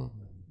 No,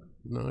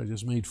 I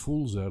just made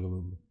fools out of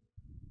them.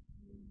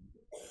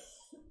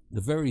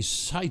 The very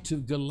sight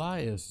of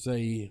Goliath,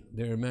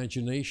 their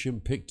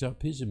imagination picked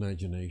up his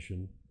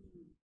imagination.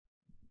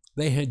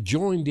 They had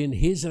joined in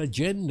his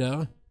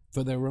agenda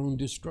for their own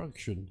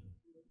destruction.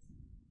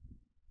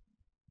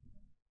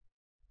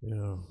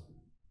 Yeah.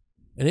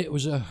 And it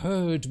was a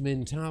herd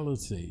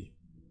mentality.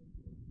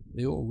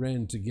 They all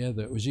ran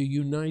together. It was a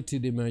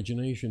united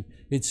imagination.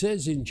 It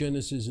says in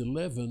Genesis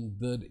 11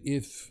 that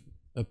if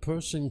a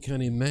person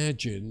can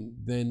imagine,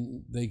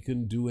 then they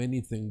can do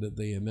anything that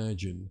they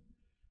imagine.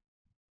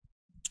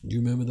 Do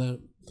you remember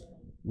that?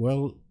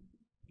 Well,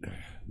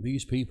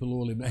 these people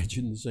all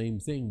imagined the same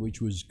thing,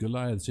 which was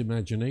Goliath's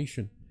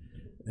imagination.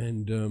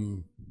 And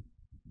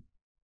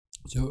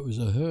so it was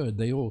a herd.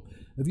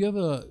 Have you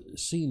ever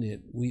seen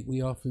it?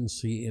 We often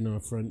see it in our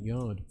front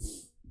yard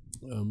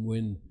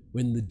when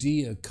the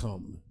deer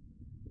come,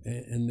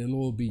 and they'll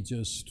all be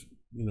just,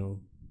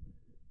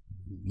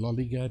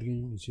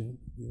 lollygagging is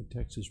your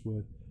Texas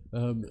word.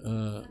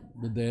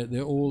 But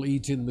they're all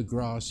eating the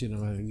grass,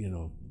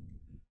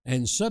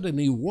 and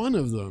suddenly one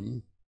of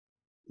them,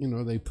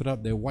 they put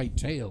up their white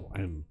tail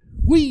and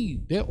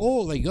they're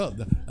all they got.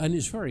 And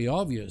it's very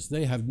obvious.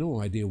 They have no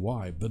idea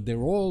why, but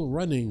they're all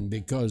running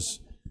because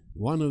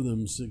one of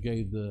them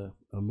gave the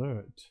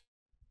alert.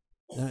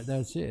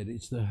 That's it.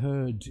 It's the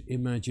herd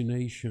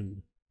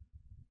imagination.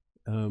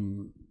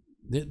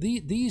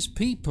 These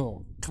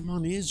people, come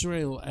on,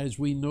 Israel, as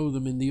we know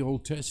them in the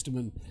Old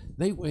Testament,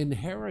 they were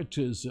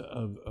inheritors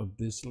of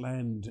this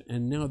land,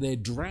 and now they're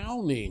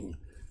drowning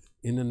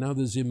in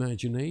another's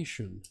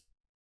imagination.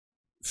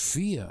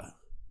 Fear.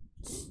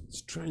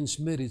 It's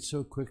transmitted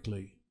so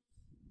quickly.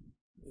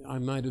 I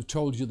might have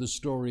told you the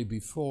story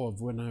before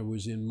of when I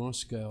was in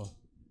Moscow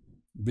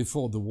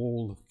before the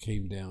wall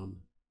came down.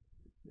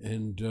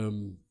 And,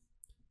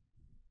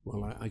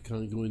 I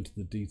can't go into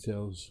the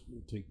details.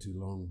 It'll take too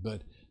long.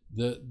 But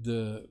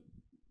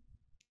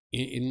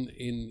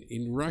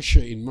in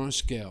Russia, in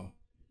Moscow,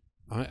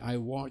 I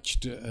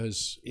watched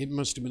as it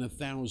must have been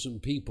 1,000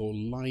 people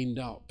lined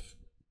up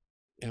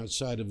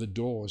outside of a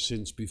door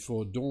since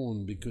before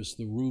dawn, because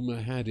the rumor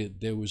had it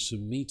there was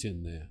some meat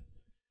in there.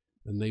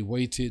 And they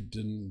waited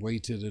and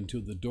waited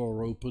until the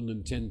door opened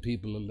and 10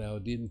 people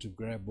allowed in to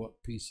grab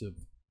what piece of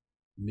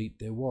meat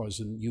there was.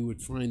 And you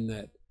would find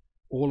that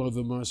all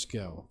over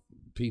Moscow,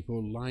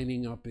 people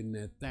lining up in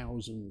their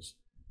thousands,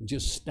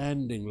 just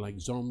standing like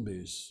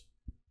zombies.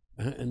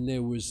 And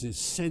there was this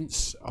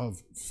sense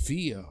of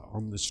fear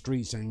on the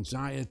streets,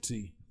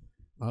 anxiety,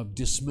 of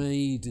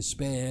dismay,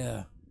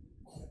 despair,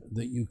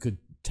 that you could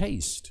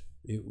taste.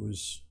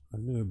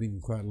 I've never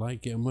been quite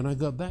like it. And when I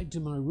got back to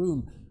my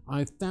room,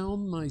 I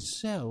found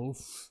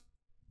myself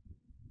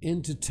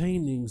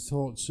entertaining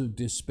thoughts of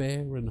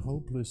despair and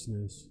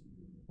hopelessness.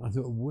 I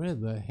thought, where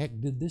the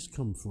heck did this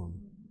come from?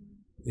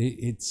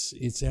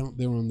 It's out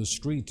there on the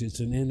street. It's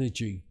an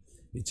energy.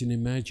 It's an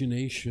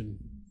imagination.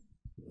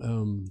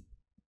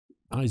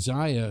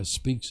 Isaiah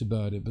speaks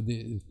about it, but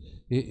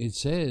it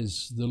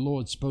says the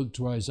Lord spoke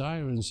to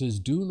Isaiah and says,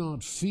 do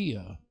not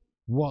fear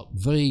what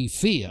they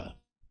fear.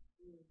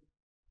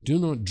 Do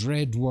not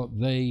dread what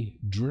they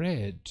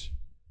dread.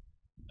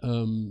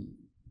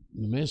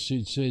 The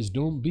Message says,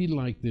 don't be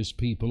like this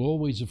people,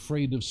 always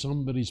afraid of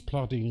somebody's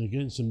plotting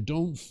against them.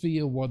 Don't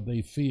fear what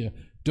they fear.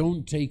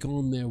 Don't take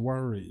on their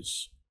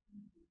worries.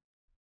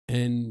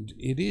 And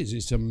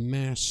it's a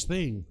mass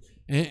thing.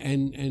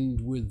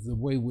 And with the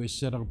way we're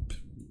set up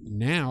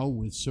now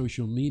with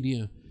social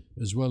media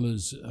as well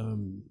as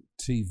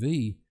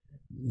TV,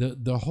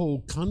 the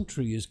whole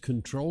country is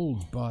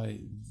controlled by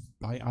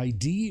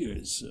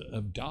ideas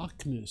of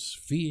darkness,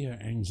 fear,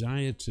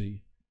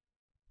 anxiety.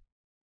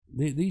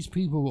 These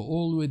people were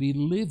already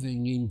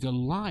living in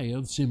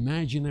Goliath's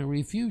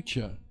imaginary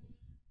future,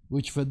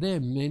 which for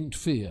them meant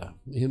fear.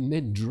 It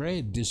meant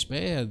dread,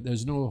 despair.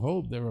 There's no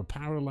hope. There are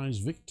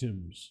paralyzed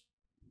victims.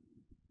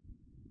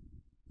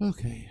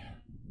 Okay,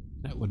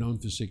 that went on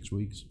for 6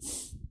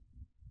 weeks,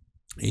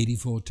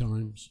 84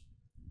 times.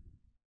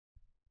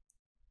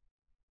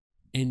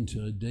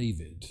 Enter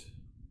David.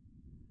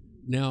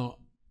 Now,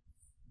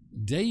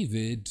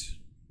 David,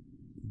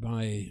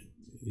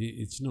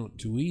 it's not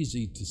too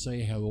easy to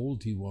say how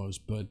old he was,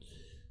 but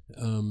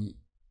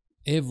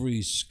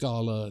every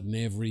scholar and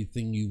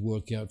everything you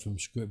work out from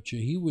Scripture,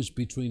 he was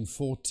between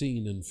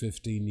 14 and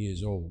 15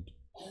 years old.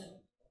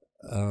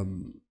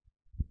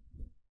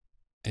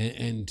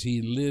 And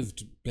he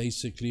lived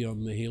basically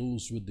on the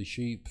hills with the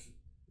sheep,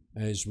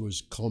 as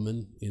was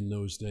common in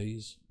those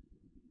days.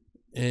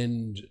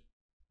 And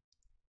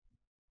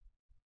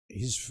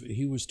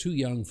he was too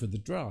young for the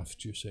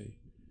draft, you see.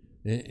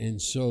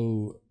 And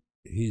so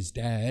his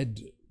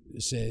dad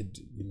said,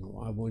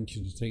 I want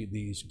you to take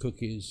these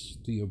cookies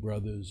to your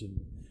brothers,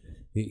 and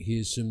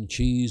here's some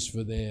cheese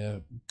for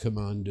their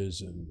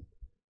commanders, and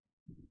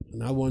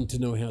I want to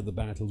know how the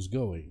battle's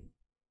going.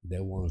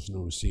 There was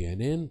no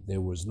CNN,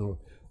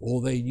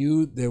 all they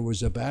knew, there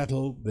was a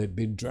battle, they'd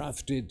been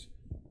drafted.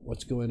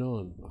 What's going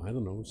on? I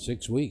don't know,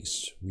 6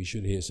 weeks, we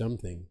should hear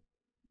something.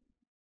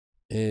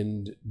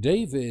 And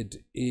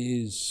David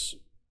is,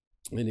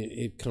 and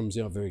it comes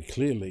out very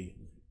clearly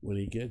when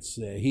he gets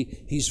there,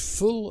 he's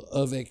full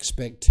of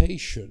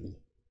expectation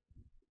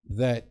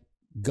that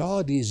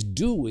God is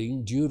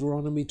doing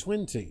Deuteronomy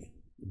 20.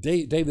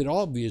 David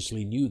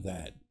obviously knew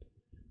that,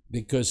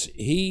 because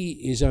he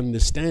is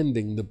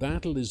understanding the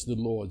battle is the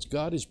Lord's.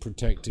 God is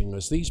protecting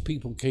us. These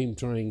people came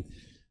trying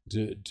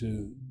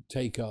to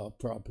take our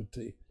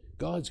property.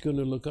 God's going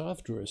to look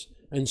after us.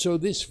 And so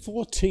this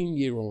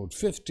 14-year-old,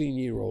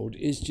 15-year-old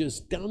is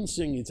just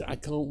dancing. I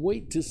can't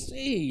wait to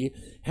see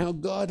how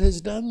God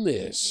has done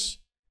this.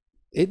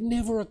 It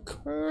never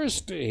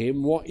occurs to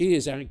him what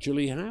is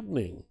actually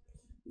happening.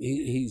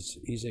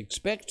 He's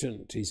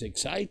expectant. He's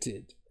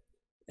excited.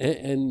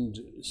 And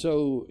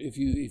so if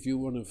you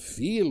want to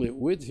feel it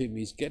with him,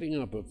 he's getting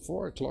up at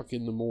 4 o'clock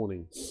in the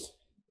morning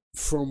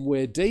from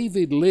where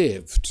David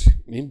lived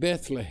in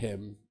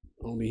Bethlehem,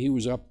 only he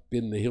was up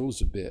in the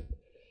hills a bit.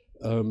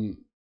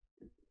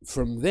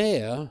 From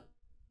there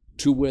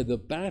to where the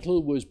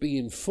battle was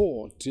being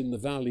fought in the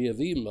valley of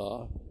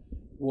Elah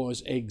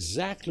was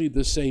exactly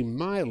the same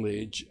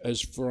mileage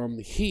as from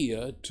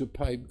here to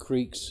Pipe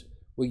Creeks,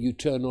 where you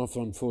turn off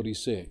on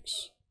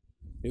 46.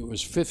 It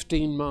was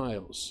 15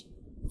 miles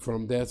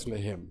from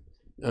Bethlehem.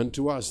 And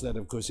to us, that,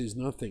 of course, is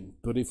nothing.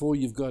 But if all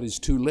you've got is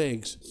 2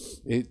 legs,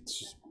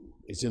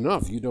 it's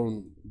enough. You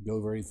don't go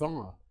very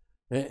far.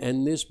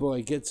 And this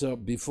boy gets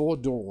up before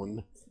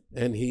dawn,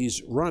 and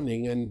he's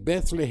running. And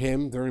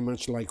Bethlehem, very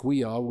much like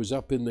we are, was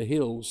up in the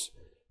hills.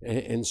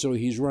 And so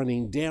he's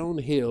running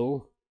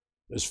downhill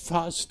as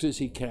fast as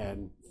he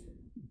can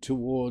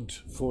toward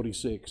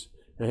 46.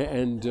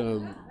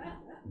 And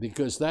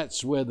because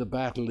that's where the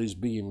battle is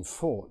being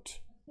fought.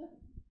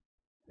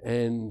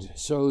 And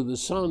so the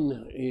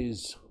sun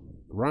is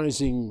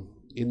rising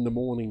in the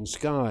morning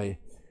sky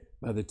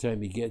by the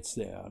time he gets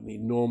there. I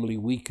mean, normally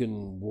we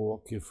can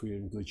walk, if we're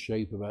in good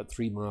shape, about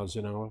 3 miles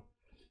an hour.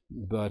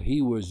 But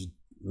he was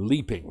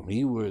leaping,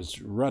 he was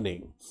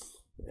running,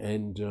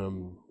 and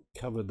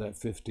covered that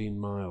 15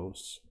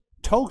 miles,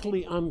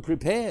 totally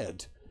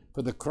unprepared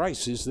for the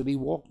crisis that he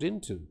walked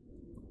into.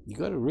 You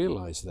got to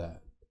realize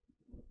that.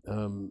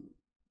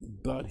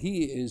 But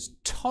he is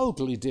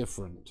totally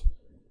different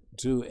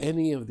to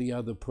any of the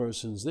other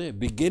persons there,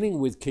 beginning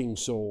with King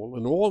Saul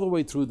and all the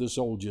way through the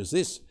soldiers.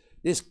 This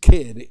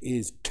kid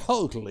is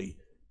totally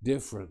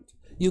different.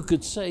 You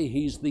could say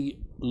he's the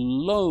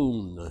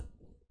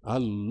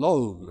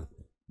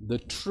the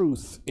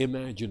truth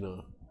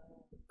imaginer.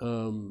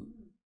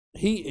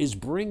 He is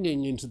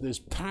bringing into this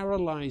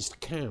paralyzed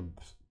camp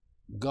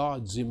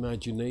God's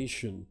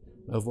imagination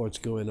of what's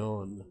going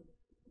on.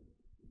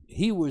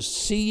 He was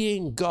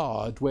seeing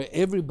God where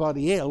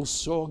everybody else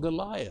saw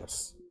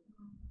Goliath.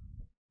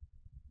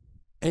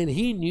 And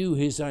he knew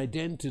his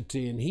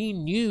identity, and he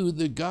knew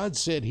that God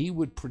said he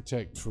would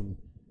protect from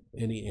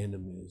any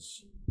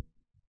enemies.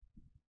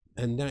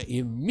 And that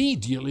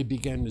immediately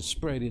began to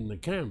spread in the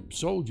camp.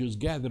 Soldiers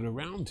gathered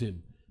around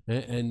him.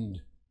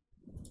 And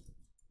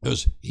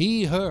because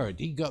he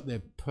got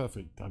there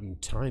perfect,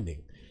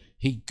 timing.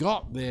 He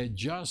got there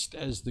just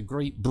as the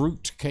great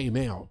brute came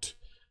out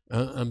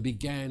and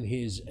began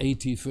his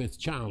 85th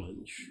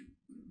challenge.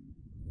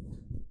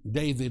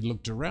 David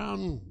looked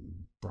around,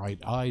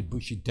 bright-eyed,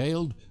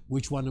 bushy-tailed.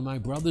 Which one of my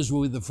brothers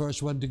will be the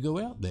first one to go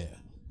out there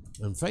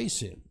and face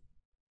him?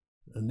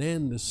 And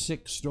then the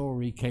sick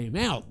story came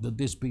out that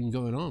this has been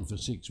going on for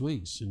 6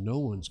 weeks and no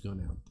one's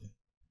gone out there.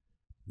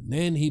 And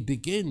then he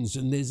begins,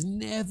 and there's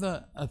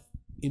never,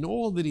 in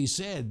all that he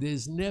said,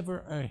 there's never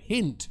a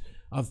hint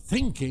of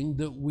thinking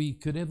that we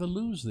could ever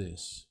lose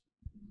this.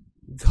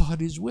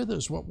 God is with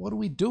us. What are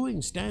we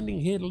doing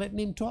standing here letting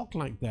him talk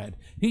like that?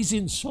 He's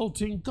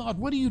insulting God.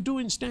 What are you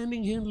doing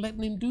standing here and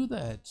letting him do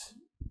that?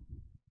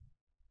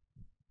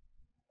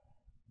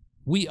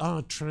 We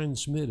are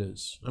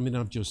transmitters.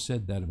 I've just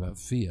said that about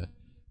fear.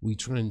 We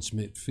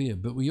transmit fear,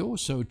 but we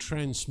also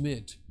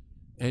transmit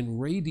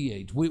and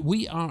radiate.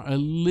 We are a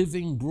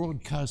living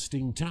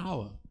broadcasting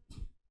tower.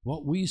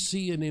 What we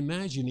see and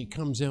imagine, it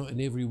comes out in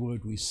every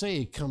word we say.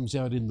 It comes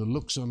out in the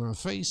looks on our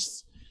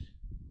face.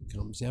 It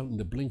comes out in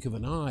the blink of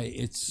an eye.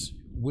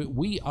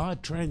 We are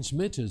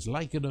transmitters,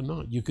 like it or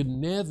not. You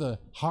can never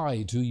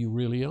hide who you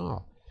really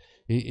are.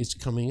 It's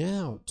coming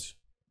out.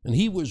 And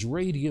he was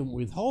radiant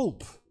with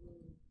hope.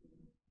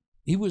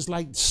 He was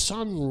like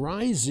sun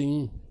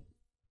rising.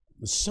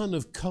 The sun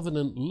of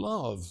covenant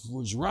love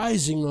was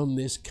rising on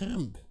this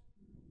camp.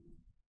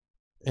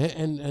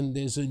 And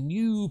there's a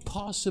new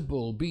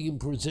possible being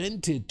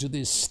presented to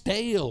this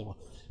stale,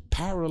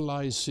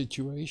 paralyzed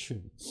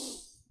situation.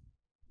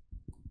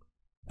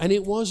 And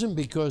it wasn't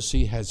because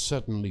he had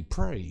suddenly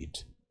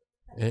prayed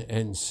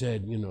and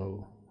said,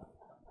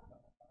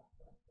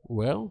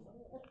 well,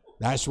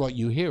 that's what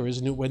you hear,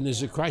 isn't it? When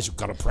there's a crisis, we've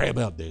got to pray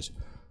about this.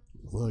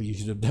 Well, you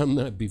should have done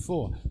that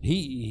before.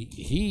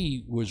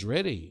 He was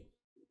ready,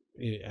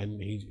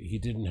 and he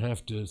didn't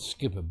have to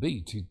skip a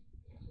beat.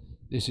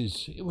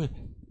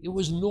 It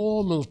was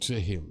normal to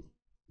him.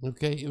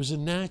 Okay, it was a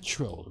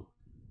natural.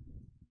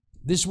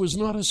 This was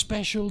not a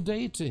special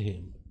day to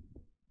him.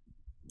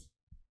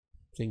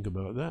 Think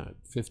about that.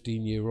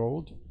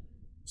 15-year-old.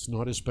 It's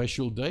not a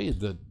special day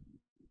that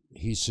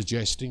he's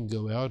suggesting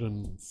go out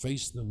and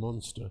face the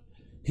monster.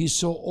 He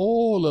saw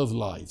all of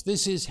life.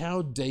 This is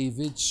how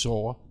David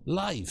saw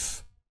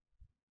life.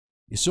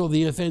 He saw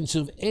the events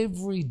of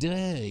every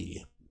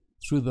day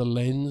through the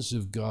lens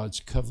of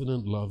God's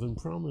covenant love and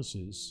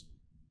promises.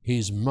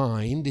 His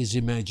mind, his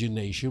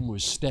imagination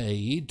was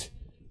stayed,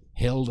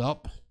 held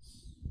up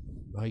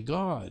by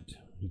God.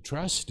 He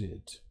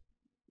trusted.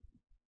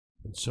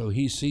 And so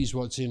he sees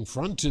what's in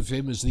front of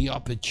him as the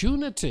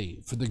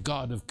opportunity for the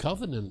God of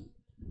covenant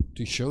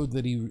to show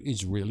that he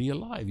is really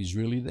alive. He's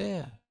really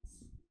there.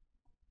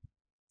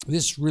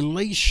 This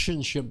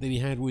relationship that he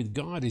had with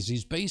God is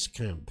his base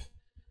camp.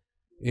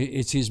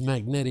 It's his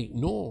magnetic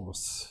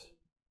north.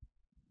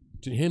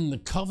 To him, the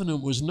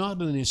covenant was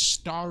not an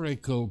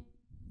historical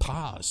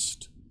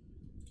past,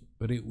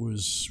 but it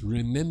was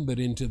remembered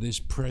into this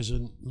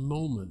present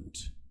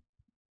moment.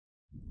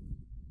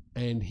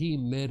 And he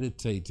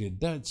meditated.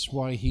 That's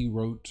why he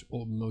wrote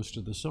most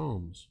of the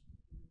Psalms.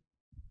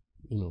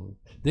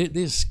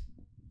 This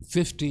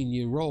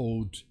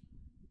 15-year-old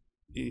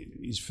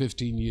is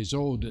 15 years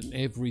old, and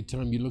every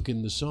time you look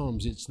in the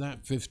Psalms, it's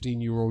that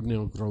 15-year-old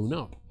now grown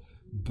up,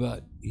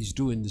 but he's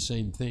doing the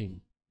same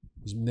thing.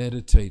 He's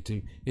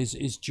meditating.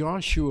 It's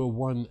Joshua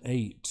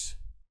 1:8.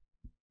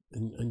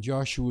 And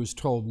Joshua was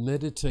told,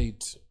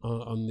 meditate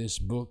on this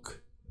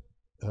book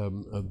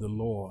of the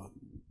law.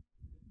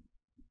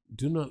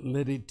 Do not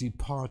let it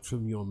depart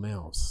from your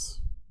mouth,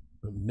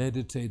 but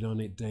meditate on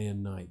it day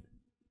and night.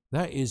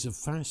 That is a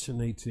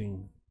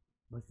fascinating,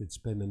 I could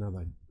spend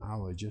another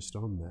hour just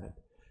on that.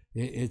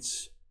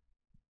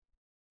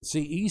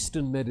 See,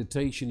 Eastern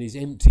meditation is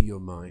empty your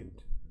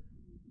mind.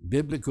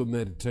 Biblical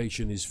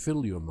meditation is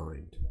fill your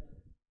mind.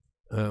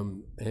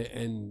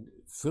 And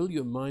fill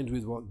your mind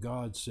with what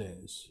God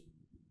says.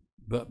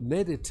 But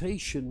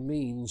meditation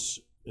means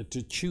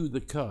to chew the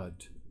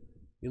cud.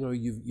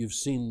 You've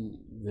seen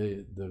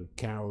the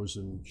cows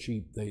and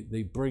sheep.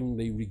 They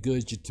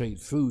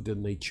regurgitate food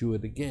and they chew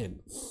it again,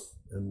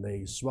 and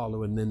they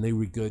swallow and then they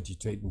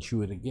regurgitate and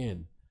chew it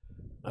again.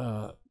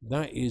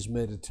 That is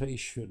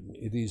meditation.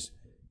 It is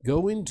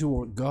go into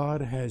what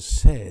God has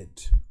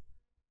said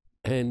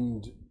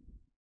and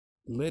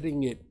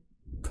letting it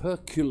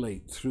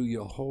percolate through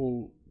your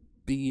whole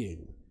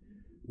being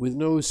with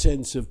no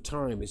sense of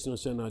time. It's not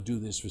saying I do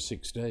this for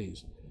 6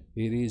 days.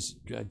 It is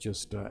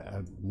just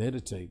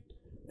meditate.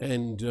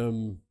 And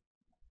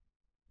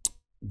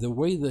the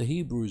way the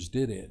Hebrews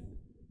did it,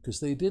 because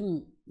they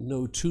didn't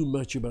know too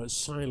much about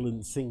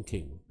silent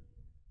thinking.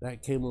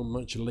 That came on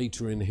much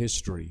later in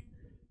history,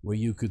 where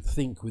you could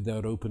think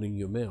without opening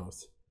your mouth,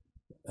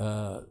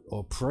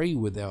 or pray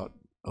without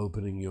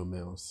opening your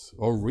mouth,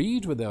 or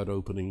read without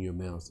opening your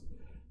mouth.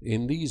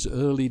 In these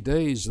early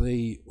days,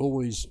 they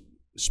always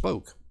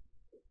spoke.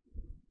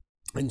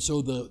 And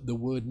so the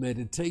word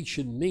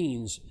meditation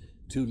means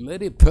to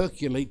let it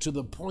percolate to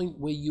the point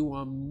where you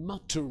are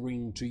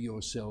muttering to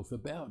yourself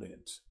about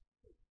it.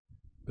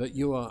 But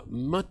you are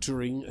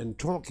muttering and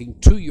talking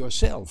to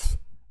yourself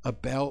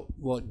about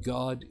what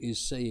God is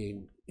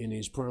saying in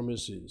his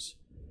promises.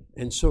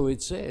 And so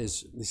it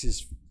says, this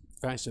is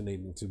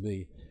fascinating to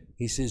me,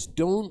 he says,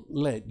 don't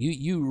let,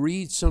 you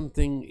read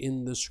something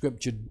in the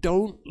scripture,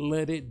 don't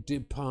let it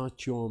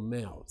depart your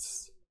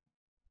mouth.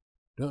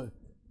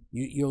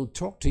 You'll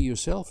talk to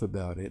yourself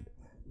about it,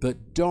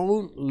 but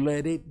don't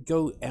let it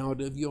go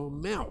out of your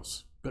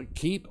mouth. But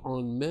keep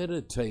on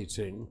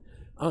meditating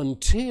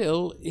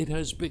until it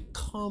has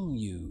become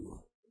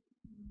you.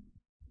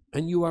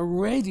 And you are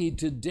ready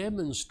to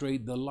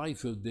demonstrate the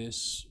life of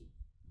this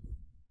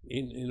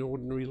in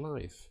ordinary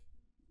life.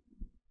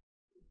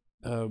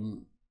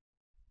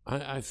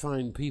 I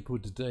find people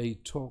today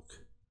talk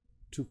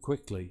too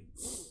quickly.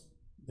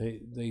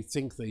 They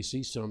think they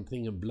see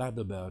something and blab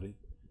about it,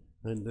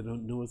 and they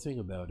don't know a thing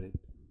about it.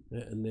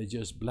 And they're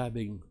just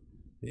blabbing.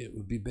 It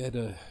would be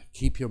better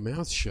keep your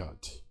mouth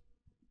shut.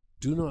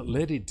 Do not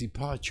let it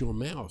depart your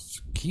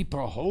mouth. Keep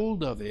a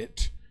hold of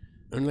it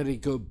and let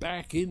it go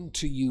back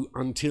into you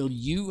until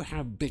you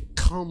have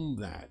become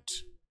that.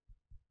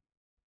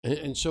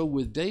 And so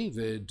with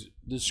David,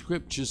 the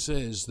scripture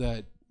says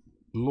that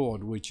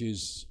Lord, which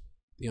is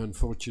the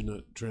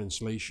unfortunate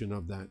translation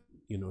of that,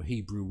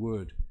 Hebrew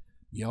word,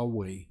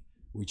 Yahweh,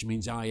 which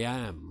means I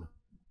am.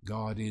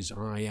 God is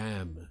I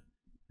am.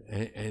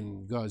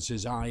 And God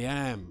says, I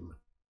am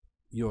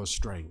your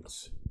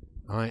strength.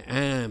 I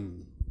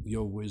am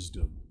your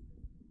wisdom.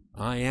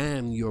 I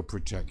am your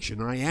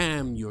protection. I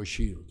am your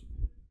shield.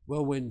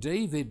 Well, when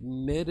David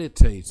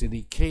meditated,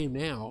 he came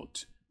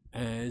out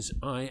as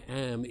I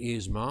am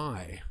is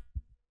my.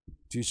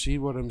 Do you see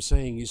what I'm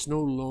saying? It's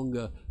no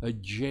longer a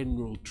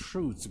general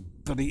truth,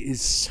 but it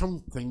is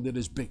something that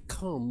has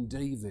become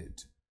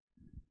David.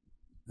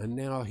 And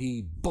now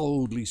he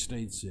boldly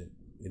states it.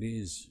 It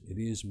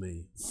is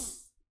me.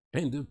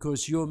 And of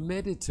course, you're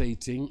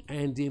meditating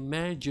and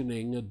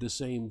imagining at the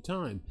same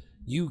time.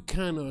 You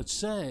cannot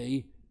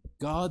say,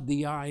 God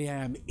the I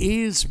am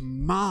is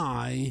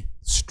my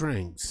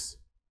strength,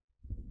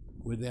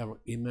 without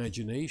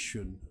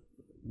imagination,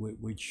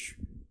 which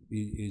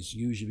is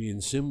usually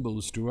in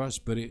symbols to us,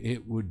 but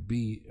it would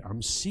be,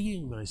 I'm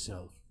seeing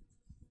myself.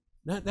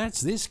 That's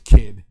this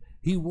kid.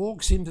 He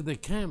walks into the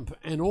camp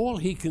and all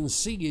he can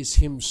see is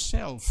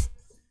himself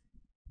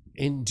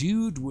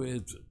endued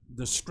with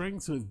the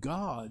strength of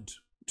God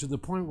to the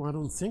point where I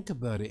don't think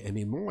about it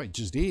anymore. It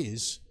just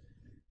is.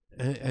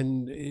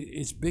 And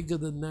it's bigger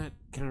than that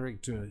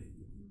character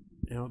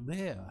out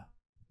there.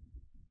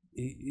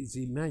 His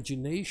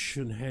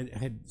imagination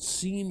had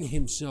seen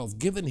himself,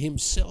 given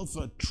himself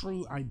a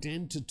true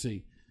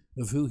identity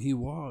of who he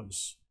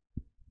was.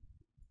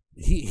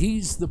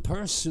 He's the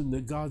person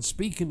that God's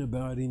speaking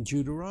about in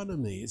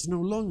Deuteronomy. It's no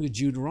longer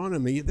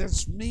Deuteronomy,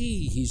 that's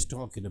me he's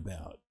talking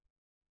about.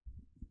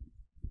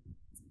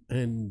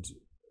 And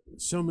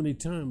so many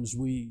times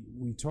we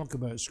talk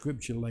about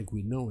scripture like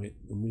we know it,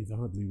 and we've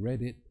hardly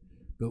read it,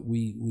 but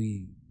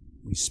we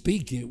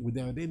speak it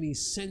without any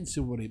sense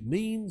of what it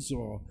means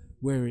or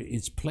where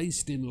it's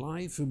placed in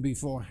life, and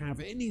before have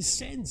any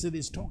sense that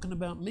it's talking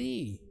about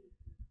me.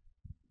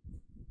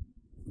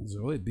 And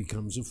so it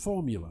becomes a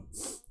formula.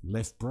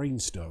 Left brain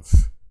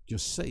stuff.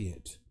 Just say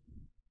it.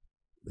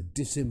 A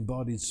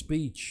disembodied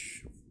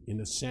speech in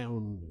a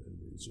sound,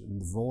 in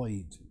the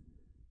void.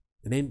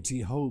 An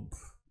empty hope.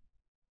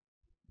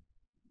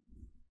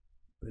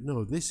 But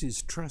no, this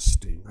is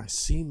trusting. I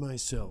see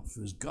myself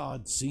as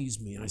God sees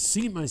me. I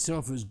see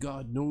myself as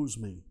God knows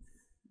me.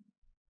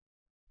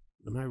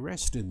 And I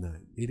rest in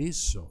that. It is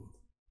so.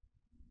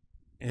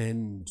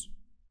 And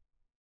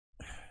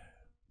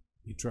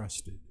he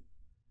trusted.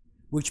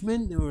 Which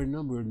meant there were a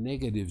number of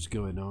negatives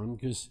going on,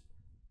 because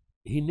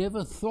he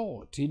never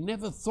thought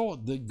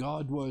that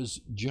God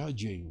was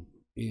judging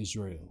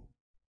Israel.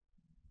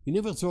 He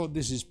never thought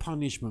this is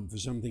punishment for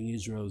something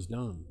Israel's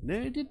done.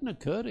 No, it didn't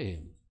occur to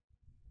him.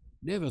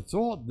 Never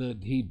thought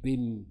that he'd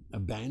been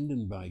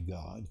abandoned by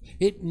God.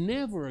 It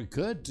never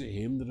occurred to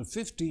him that a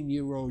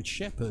 15-year-old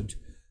shepherd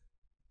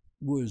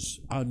was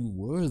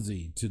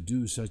unworthy to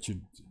do such a...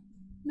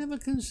 Never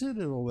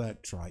considered all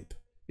that tripe.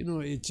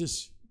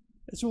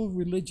 It's all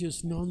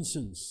religious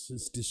nonsense.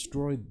 It's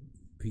destroyed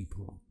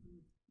people.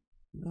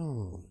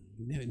 No,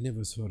 he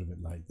never thought of it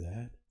like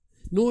that.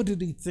 Nor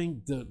did he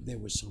think that there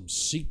was some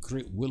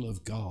secret will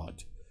of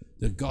God.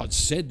 That God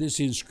said this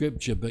in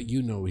Scripture, but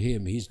you know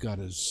him. He's got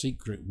a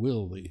secret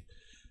will.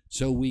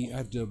 So we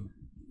have to,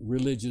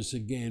 religious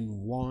again,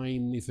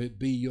 whine, if it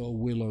be your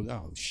will.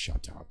 Oh,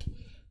 shut up.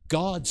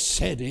 God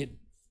said it.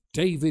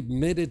 David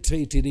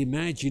meditated,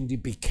 imagined,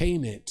 it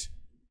became it.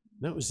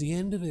 That was the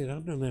end of it. I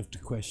don't have to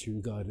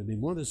question God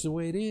anymore. That's the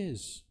way it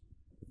is.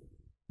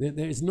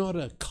 There's not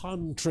a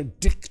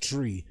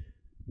contradictory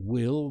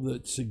will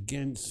that's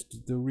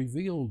against the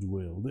revealed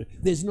will.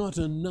 There's not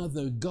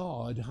another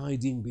God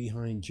hiding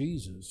behind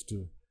Jesus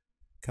to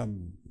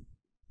come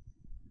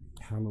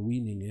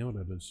Halloweening out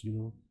at us,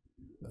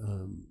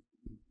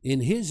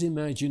 in his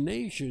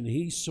imagination,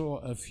 he saw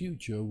a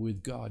future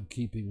with God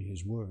keeping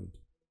his word.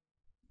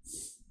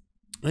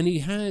 And he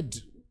had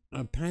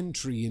a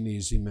pantry in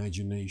his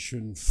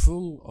imagination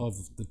full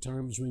of the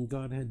times when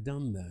God had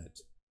done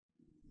that.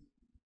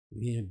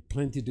 He had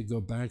plenty to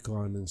go back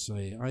on and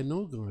say, I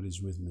know God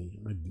is with me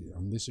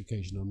on this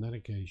occasion, on that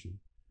occasion.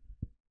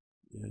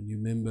 And you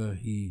remember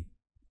he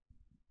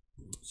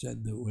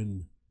said that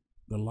when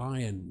the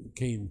lion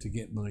came to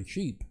get my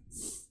sheep,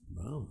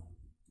 well,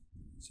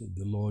 he said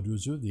the Lord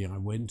was with me. I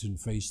went and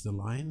faced the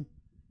lion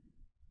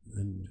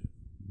and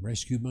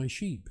rescued my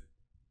sheep.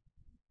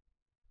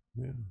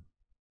 Yeah.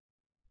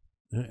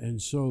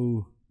 And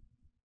so,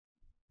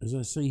 as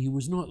I say, he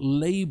was not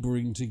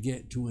laboring to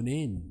get to an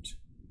end.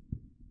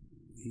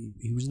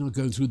 He was not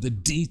going through the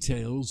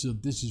details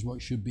of this is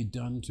what should be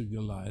done to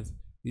Goliath.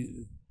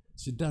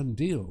 It's a done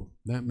deal.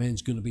 That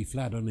man's going to be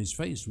flat on his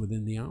face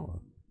within the hour.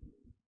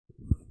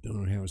 I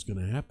don't know how it's going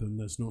to happen.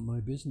 That's not my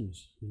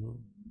business, you know.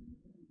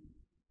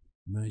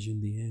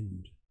 Imagine the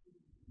end.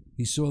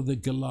 He saw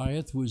that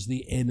Goliath was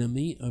the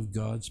enemy of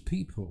God's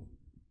people,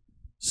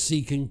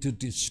 seeking to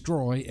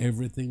destroy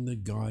everything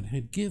that God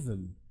had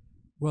given.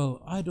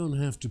 Well, I don't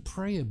have to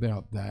pray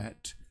about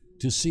that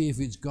to see if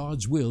it's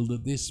God's will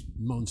that this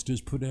monster's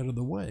put out of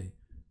the way.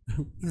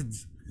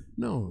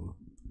 No.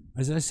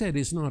 As I said,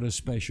 it's not a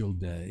special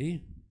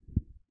day.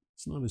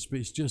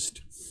 It's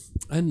just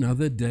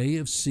another day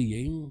of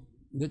seeing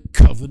that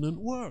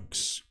covenant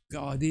works.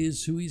 God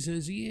is who he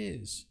says he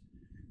is.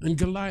 And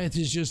Goliath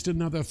is just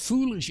another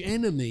foolish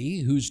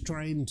enemy who's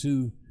trying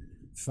to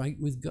fight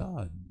with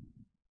God.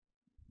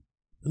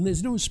 And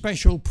there's no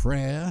special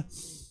prayer,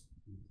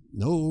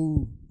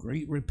 no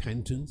great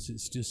repentance.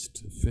 It's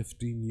just a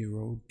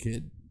 15-year-old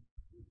kid.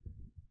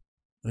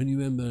 And you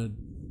remember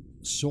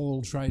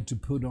Saul tried to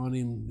put on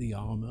him the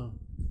armor,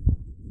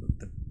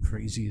 the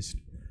craziest.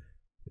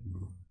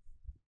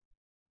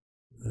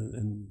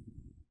 And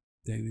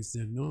David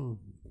said, no,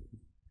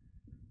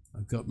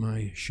 I've got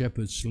my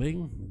shepherd's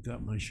sling, I've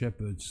got my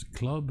shepherd's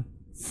club.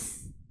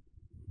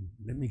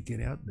 Let me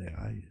get out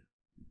there.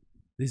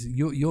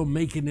 You're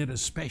making it a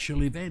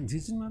special event.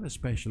 It's not a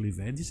special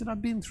event. He said,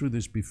 I've been through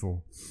this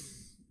before.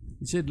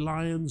 He said,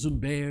 lions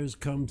and bears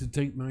come to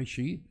take my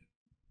sheep.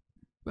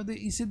 But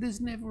he said,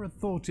 there's never a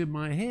thought in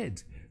my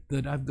head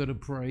that I've got to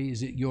pray,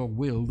 is it your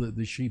will that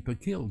the sheep are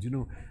killed? You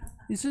know,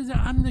 he says,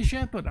 I'm the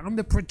shepherd. I'm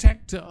the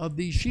protector of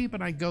these sheep,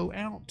 and I go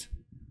out.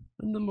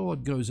 And the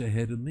Lord goes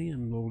ahead of me,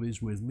 and the Lord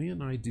is with me,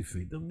 and I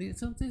defeat them.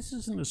 So this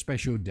isn't a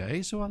special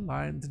day. So a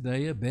lion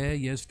today, a bear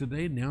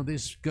yesterday, now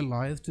this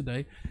Goliath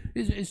today.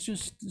 It's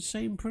just the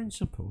same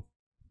principle.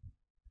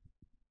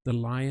 The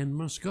lion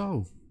must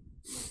go.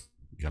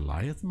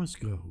 Goliath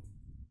must go.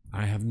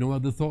 I have no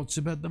other thoughts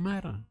about the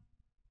matter.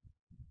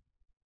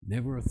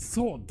 Never a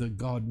thought that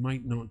God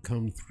might not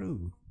come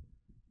through.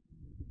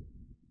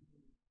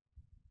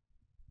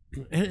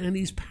 And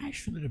he's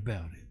passionate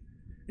about it.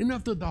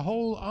 Enough that the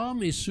whole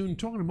army is soon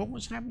talking about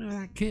what's happening to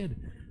that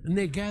kid. And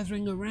they're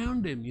gathering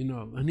around him, you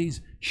know, and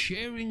he's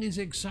sharing his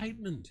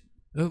excitement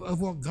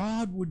of what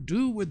God would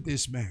do with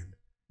this man.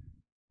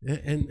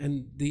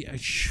 And the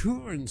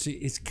assurance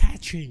is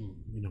catching,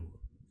 you know.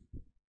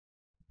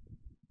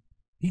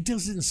 He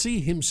doesn't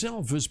see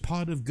himself as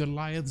part of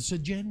Goliath's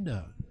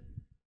agenda.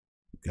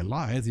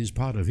 Goliath is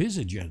part of his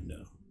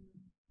agenda.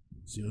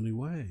 It's the only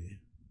way.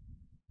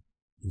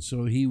 And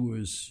so he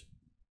was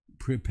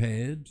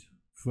prepared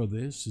for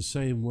this the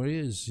same way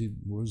as he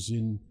was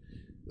in,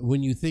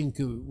 when you think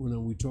of,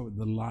 we talk about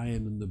the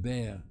lion and the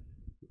bear,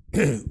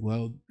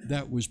 well,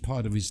 that was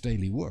part of his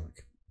daily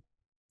work.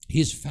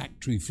 His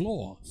factory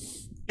floor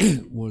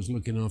was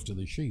looking after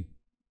the sheep.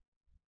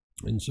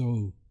 And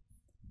so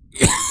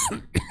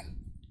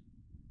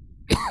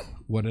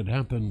what had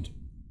happened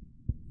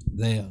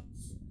there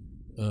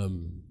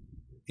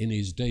in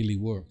his daily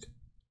work,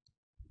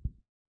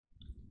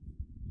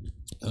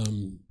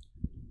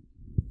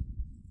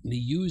 he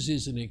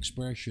uses an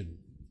expression,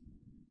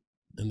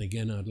 and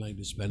again, I'd like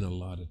to spend a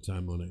lot of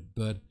time on it,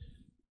 but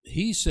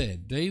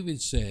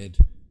David said,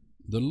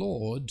 the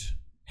Lord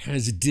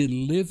has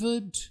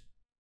delivered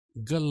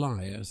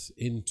Goliath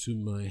into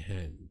my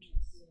hand.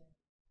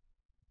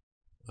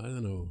 I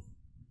don't know,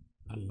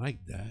 I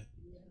like that.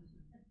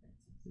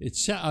 It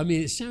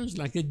sounds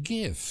like a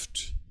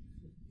gift.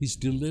 He's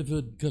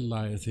delivered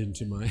Goliath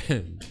into my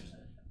hand.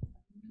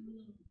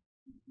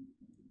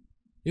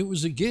 It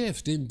was a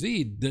gift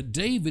indeed that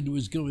David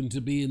was going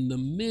to be in the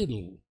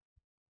middle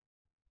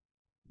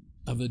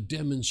of a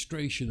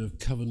demonstration of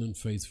covenant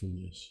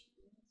faithfulness.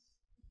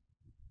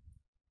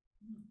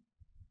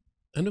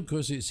 And of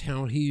course, it's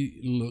how he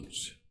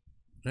looked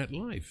at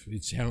life.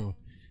 It's how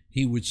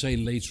he would say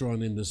later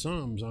on in the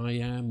Psalms, I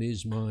am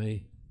is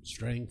my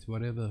strength,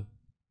 whatever.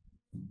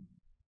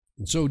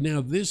 And so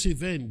now this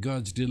event,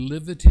 God's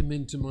delivered him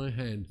into my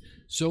hand.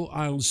 So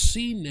I'll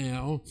see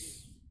now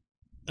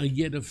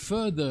yet a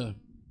further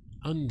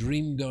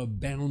undreamed of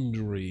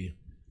boundary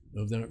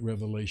of that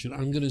revelation.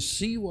 I'm going to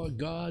see what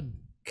God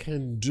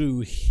can do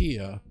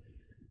here,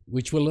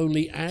 which will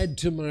only add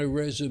to my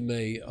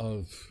resume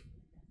of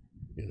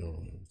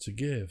It's a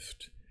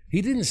gift.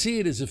 He didn't see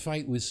it as a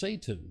fight with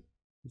Satan.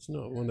 It's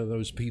not one of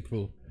those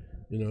people,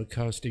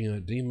 casting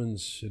out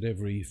demons at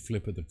every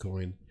flip of the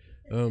coin.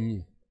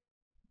 No,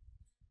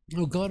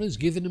 God has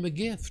given him a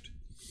gift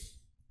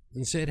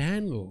and said,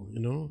 handle,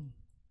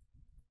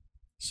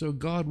 So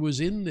God was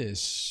in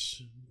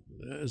this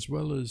as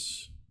well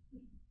as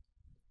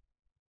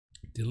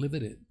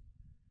delivered it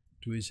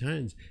to his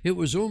hands. It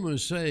was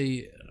almost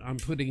say, I'm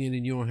putting it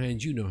in your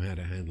hands, you know how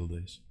to handle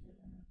this.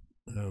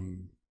 There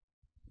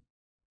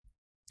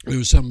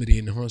was somebody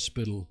in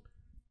hospital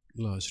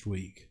last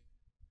week,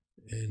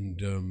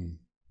 and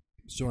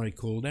so I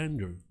called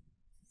Andrew,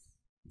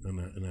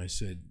 and I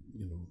said,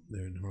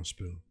 they're in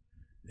hospital.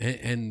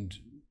 And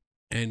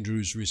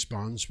Andrew's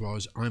response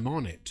was, I'm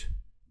on it.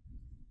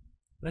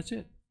 That's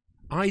it.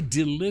 I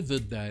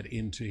delivered that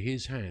into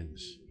his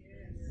hands.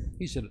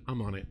 He said,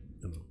 I'm on it.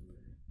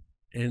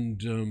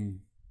 And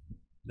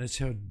that's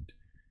how.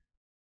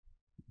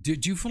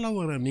 Did you follow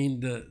what I mean?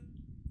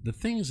 The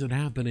things that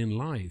happen in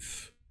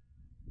life,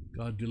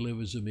 God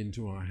delivers them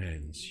into our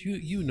hands.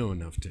 You know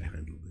enough to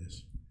handle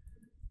this.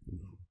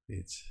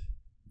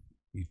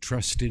 You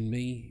trust in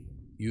me.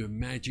 You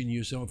imagine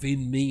yourself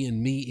in me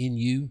and me in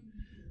you.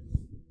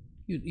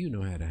 You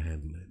know how to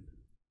handle it.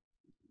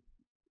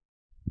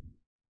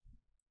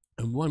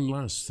 And one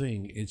last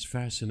thing, it's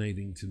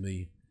fascinating to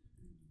me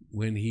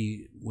when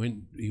he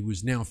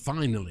was now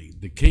finally,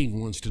 the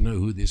king wants to know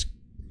who this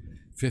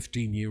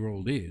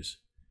 15-year-old is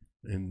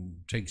and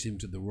takes him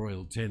to the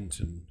royal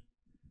tent.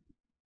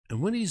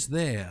 And when he's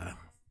there,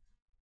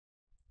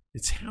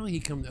 it's how he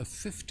comes, a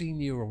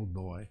 15-year-old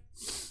boy,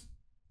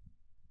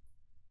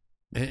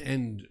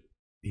 and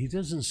he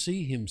doesn't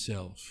see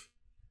himself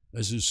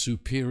as a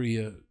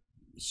superior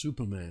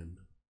Superman.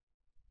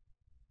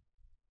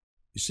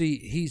 You see,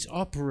 he's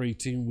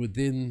operating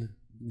within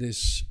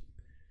this,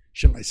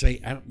 shall I say,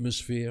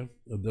 atmosphere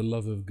of the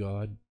love of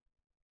God,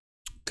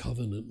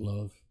 covenant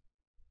love.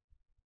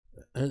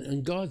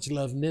 And God's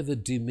love never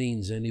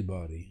demeans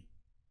anybody.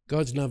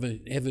 God's love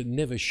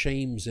never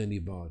shames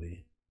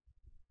anybody.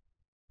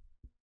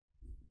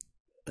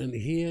 And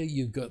here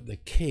you've got the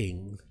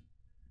king,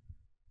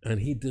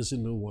 and he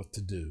doesn't know what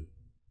to do.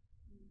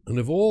 And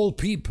of all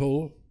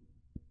people,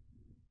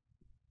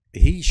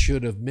 he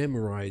should have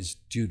memorized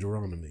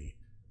Deuteronomy.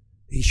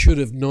 He should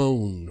have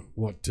known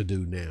what to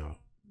do now.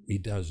 He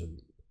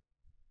doesn't.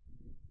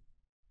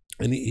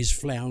 And he's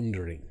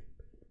floundering.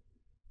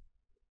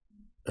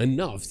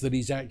 Enough that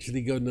he's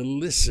actually going to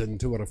listen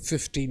to what a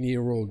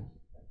 15-year-old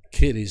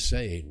kid is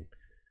saying.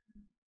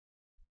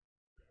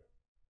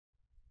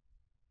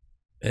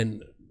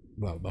 And,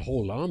 well, the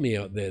whole army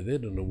out there, they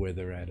don't know where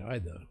they're at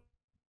either.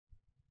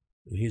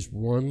 And here's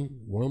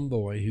one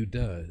boy who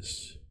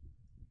does.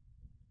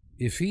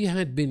 If he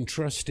had been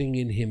trusting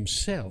in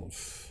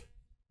himself,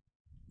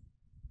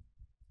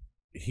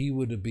 he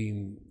would have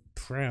been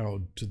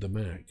proud to the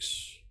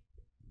max.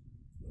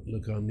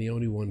 Look, I'm the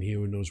only one here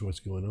who knows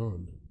what's going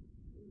on.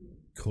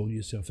 Call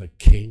yourself a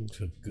king,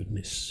 for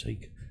goodness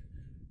sake.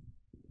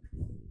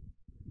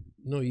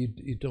 No,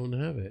 you don't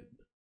have it.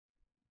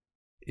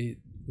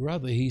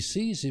 Rather, he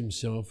sees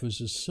himself as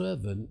a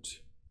servant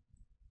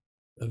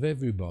of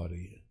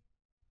everybody.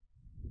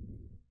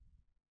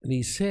 And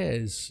he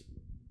says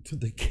to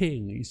the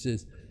king, he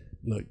says,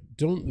 look,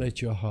 don't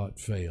let your heart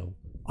fail.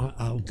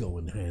 I'll go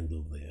and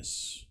handle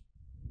this.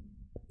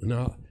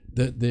 Now,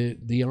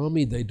 the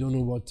army, they don't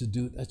know what to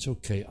do. That's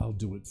okay. I'll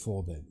do it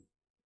for them.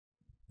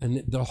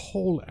 And the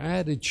whole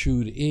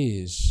attitude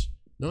is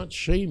not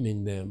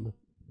shaming them,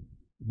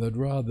 but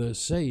rather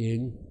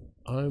saying,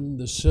 I'm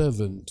the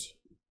servant.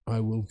 I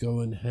will go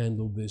and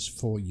handle this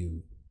for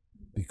you,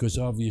 because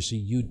obviously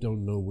you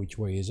don't know which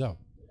way is up.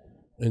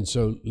 And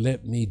so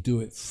let me do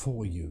it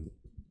for you.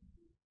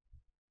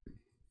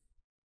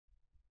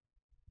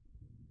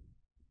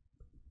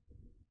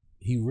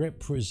 He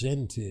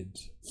represented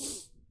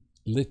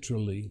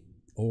literally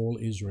all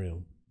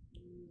Israel,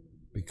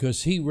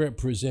 because he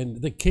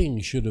represented, the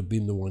king should have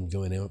been the one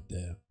going out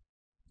there.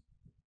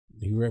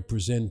 He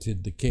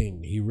represented the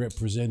king. He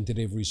represented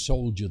every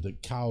soldier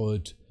that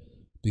cowered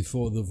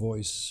before the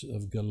voice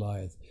of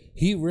Goliath.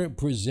 He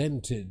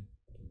represented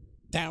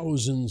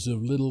thousands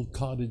of little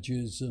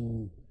cottages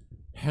and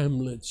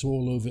hamlets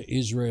all over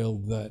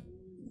Israel that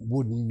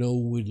wouldn't know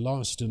we'd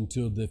lost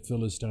until the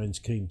Philistines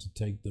came to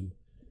take them.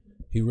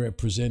 He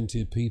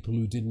represented people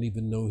who didn't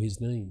even know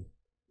his name.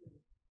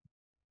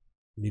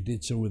 And he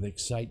did so with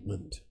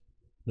excitement,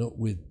 not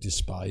with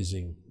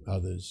despising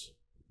others.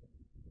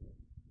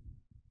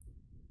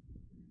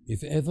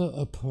 If ever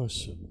a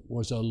person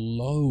was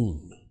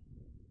alone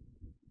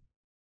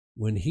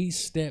when he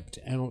stepped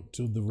out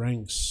to the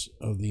ranks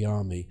of the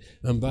army,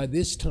 and by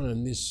this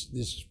time,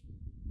 this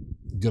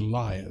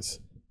Goliath,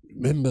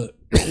 remember,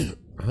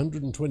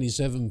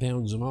 127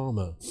 pounds of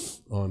armor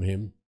on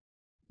him,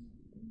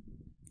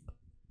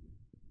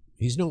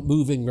 he's not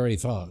moving very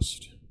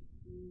fast.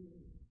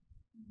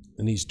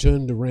 And he's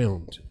turned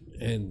around.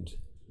 And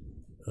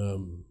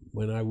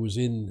when I was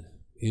in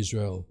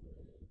Israel,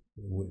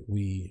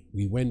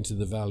 we went to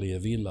the valley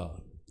of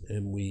Elah,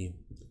 and we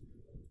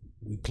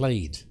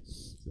played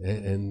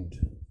and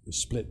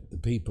split the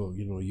people.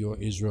 You know,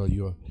 you're Israel,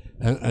 you're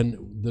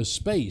and the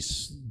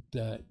space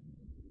that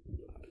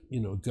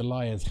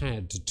Goliath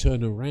had to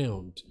turn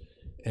around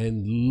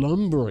and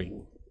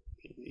lumbering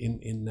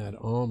in that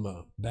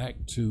armor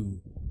back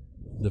to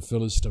the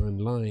Philistine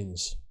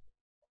lines.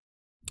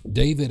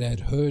 David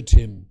had heard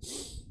him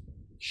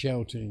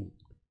shouting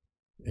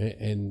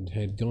and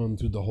had gone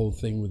through the whole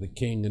thing with the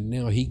king, and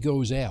now he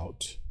goes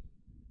out,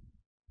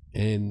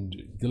 and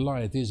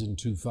Goliath isn't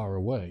too far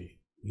away.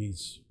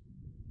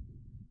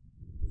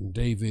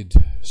 David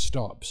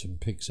stops and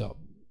picks up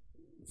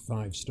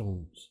 5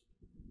 stones.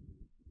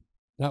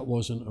 That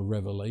wasn't a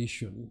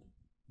revelation.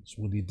 It's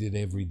what he did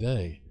every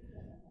day.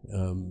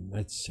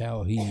 That's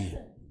how he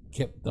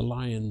kept the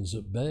lions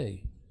at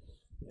bay.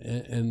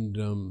 And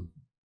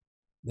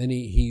then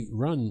he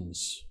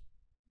runs.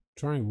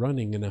 Try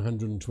running in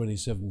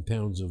 127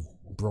 pounds of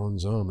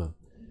bronze armor.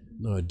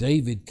 No,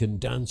 David can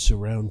dance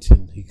around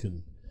him. He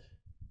can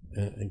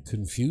and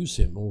confuse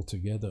him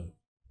altogether.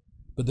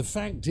 But the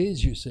fact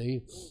is, you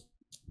see,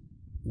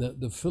 that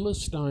the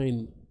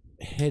Philistine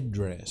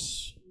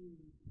headdress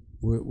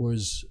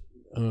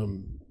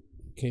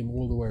came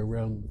all the way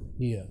around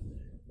here,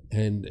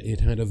 and it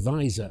had a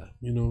visor,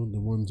 the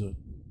ones that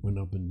went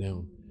up and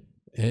down.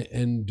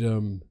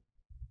 And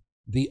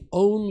the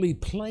only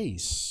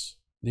place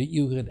that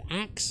you could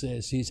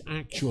access his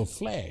actual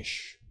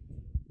flesh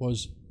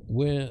was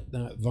where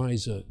that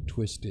visor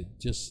twisted,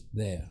 just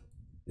there.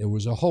 There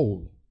was a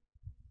hole.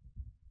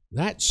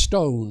 That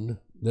stone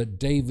that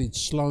David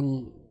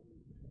slung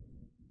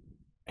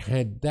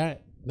had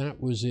that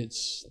was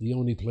the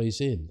only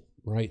place in,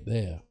 right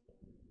there.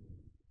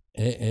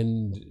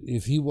 And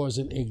if he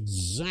wasn't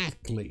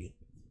exactly,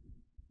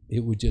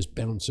 it would just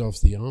bounce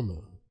off the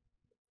armor.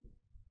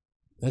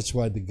 That's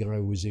why the guy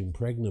was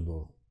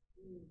impregnable.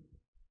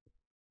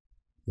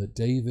 That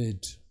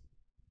David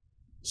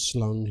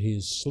slung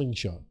his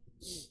slingshot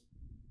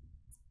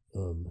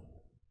and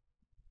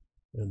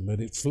let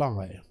it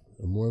fly.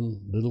 And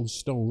one little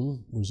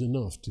stone was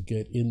enough to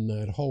get in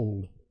that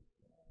hole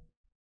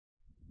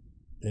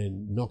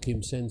and knock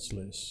him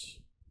senseless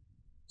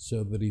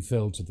so that he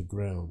fell to the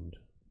ground.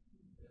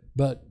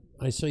 But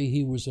I say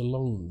he was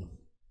alone.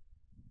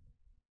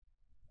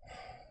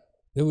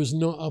 There was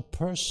not a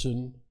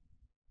person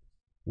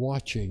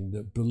watching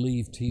that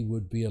believed he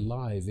would be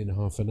alive in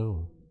half an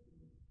hour.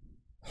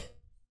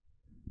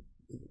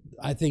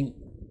 I think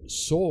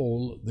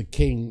Saul, the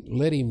king,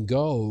 let him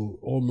go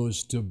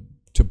almost to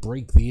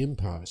break the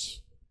impasse.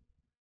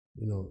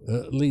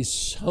 At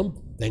least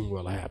something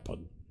will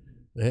happen,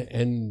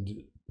 and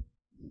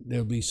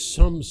there'll be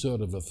some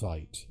sort of a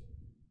fight.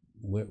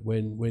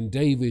 When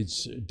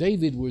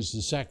David was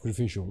the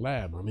sacrificial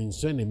lamb. I mean,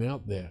 send him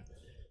out there.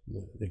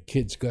 The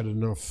kid's got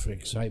enough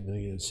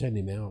excitement, send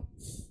him out.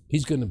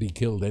 He's going to be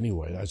killed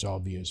anyway, that's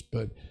obvious,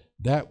 but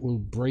that will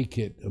break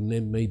it, and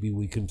then maybe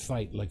we can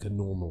fight like a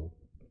normal,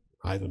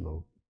 I don't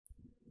know.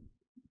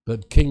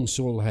 But King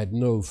Saul had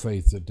no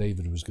faith that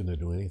David was going to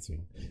do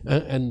anything.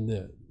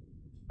 And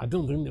I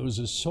don't think there was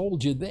a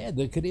soldier there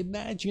that could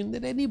imagine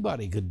that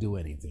anybody could do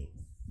anything.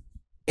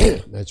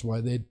 That's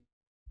why they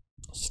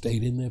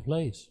stayed in their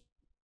place.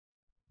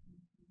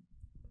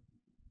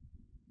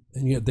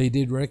 And yet they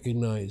did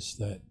recognize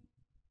that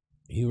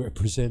he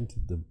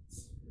represented them.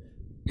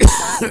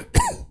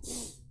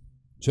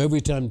 So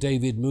every time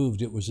David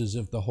moved, it was as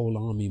if the whole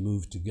army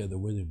moved together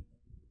with him.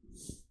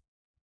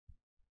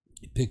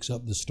 He picks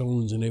up the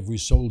stones, and every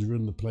soldier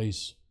in the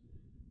place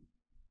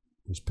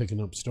was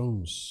picking up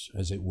stones,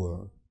 as it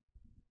were,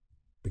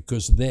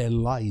 because their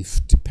life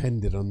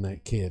depended on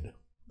that kid.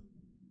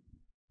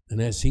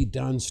 And as he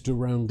danced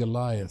around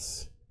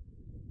Goliath,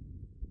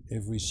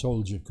 every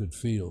soldier could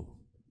feel.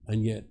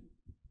 And yet,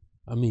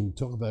 I mean,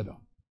 talk about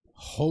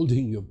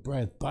holding your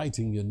breath,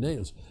 biting your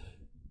nails.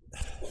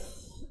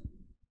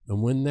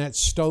 And when that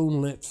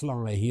stone let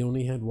fly, he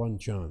only had one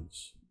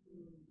chance.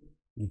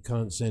 You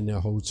can't say, now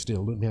hold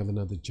still, don't have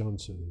another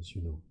chance of this,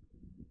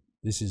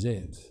 This is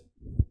it.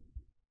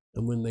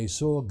 And when they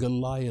saw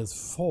Goliath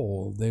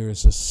fall, there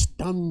is a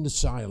stunned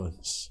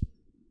silence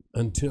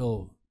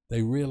until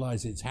they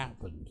realize it's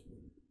happened.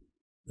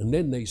 And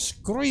then they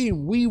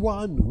scream, we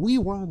won, we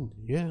won.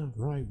 Yeah,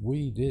 right,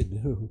 we did.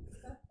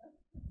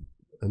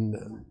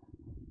 And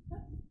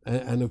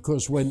of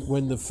course,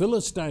 when the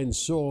Philistines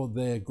saw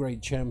their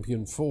great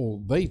champion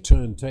fall, they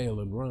turned tail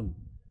and run.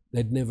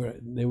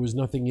 There was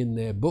nothing in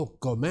their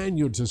book or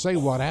manual to say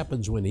what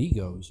happens when he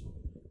goes,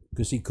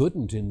 because he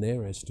couldn't in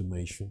their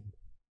estimation.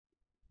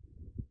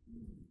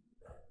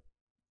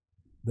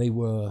 They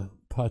were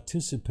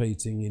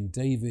participating in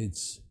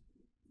David's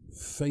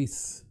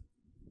faith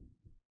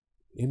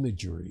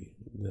imagery.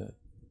 That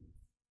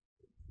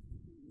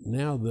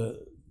now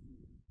the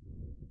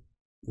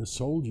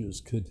soldiers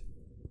could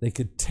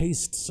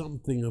taste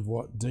something of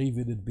what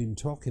David had been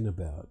talking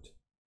about.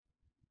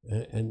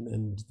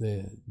 And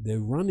they're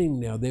running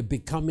now. They're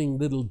becoming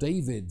little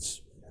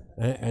Davids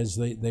as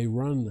they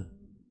run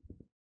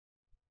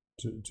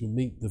to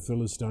meet the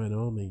Philistine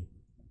army.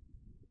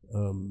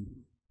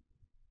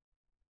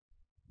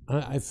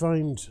 I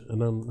find,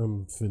 and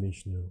I'm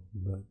finished now,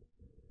 but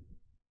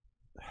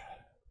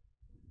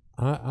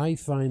I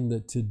find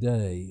that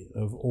today,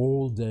 of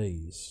all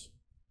days,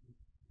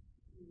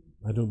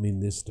 I don't mean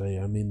this day,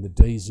 I mean the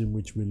days in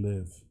which we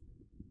live,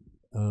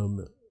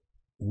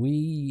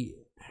 we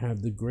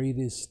have the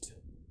greatest,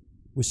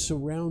 we're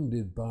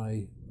surrounded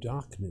by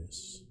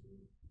darkness,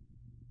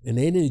 an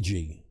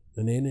energy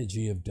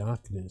of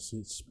darkness.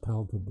 It's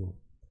palpable.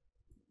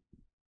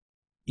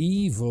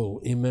 Evil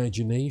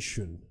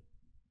imagination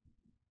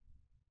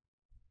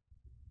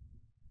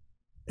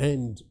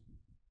and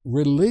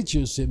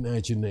religious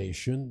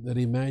imagination that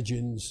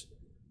imagines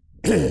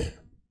a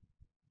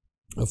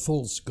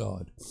false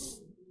God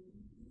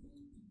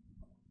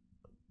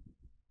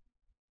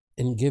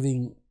and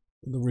giving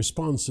the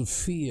response of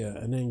fear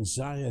and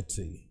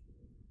anxiety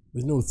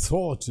with no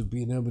thought of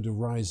being able to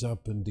rise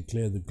up and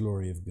declare the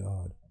glory of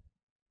God.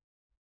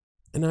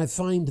 And I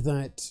find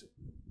that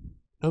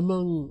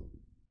among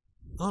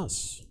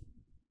us,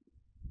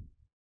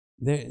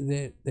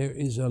 there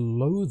is a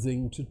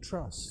loathing to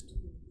trust,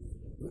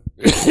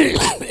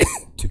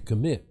 to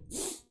commit.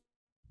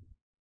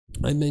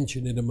 I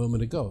mentioned it a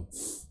moment ago.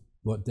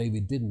 What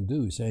David didn't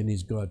do, saying,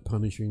 is God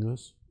punishing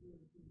us?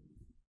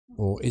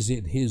 Or is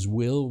it his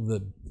will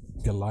that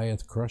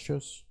Goliath crush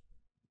us?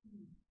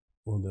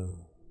 Or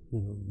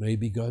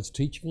maybe God's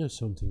teaching us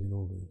something in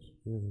all this.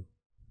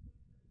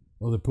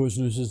 Or the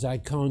person who says, I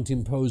can't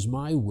impose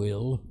my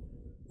will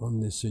on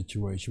this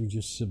situation. We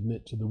just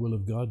submit to the will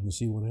of God and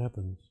see what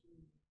happens.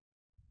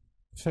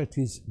 The fact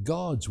is,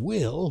 God's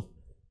will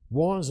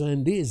was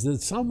and is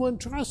that someone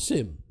trusts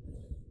him,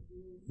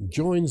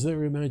 joins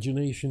their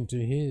imagination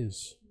to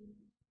his,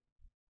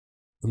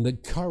 and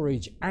that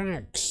courage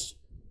acts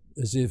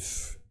as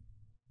if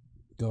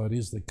God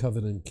is the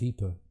covenant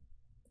keeper.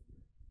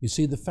 You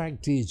see, the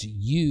fact is,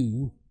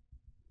 you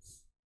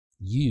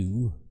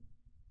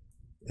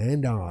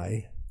and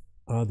I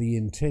are the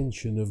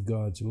intention of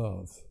God's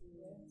love.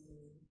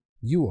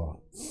 You are.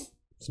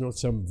 It's not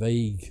some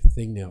vague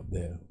thing out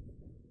there.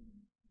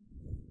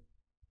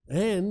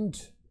 And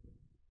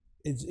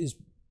it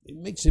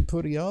makes it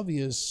pretty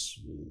obvious.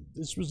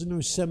 This was no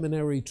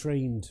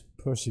seminary-trained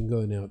person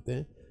going out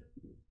there.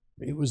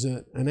 It was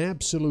an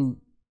absolute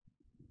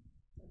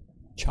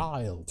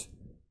child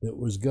that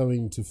was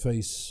going to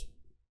face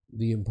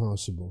the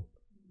impossible.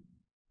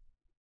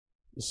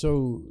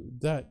 So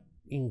that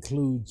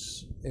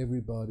includes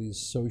everybody's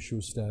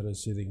social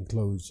status. It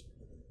includes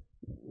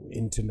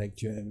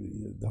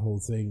intellectuality, the whole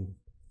thing.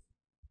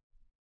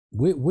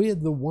 We're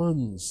the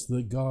ones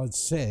that God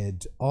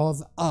said,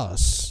 of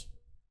us,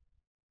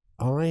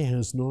 eye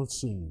has not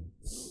seen,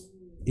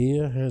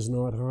 ear has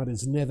not heard,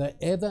 it's never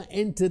ever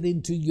entered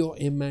into your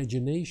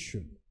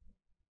imagination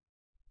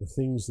the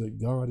things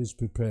that God has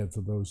prepared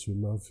for those who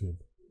love him.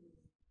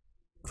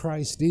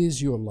 Christ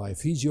is your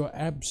life. He's your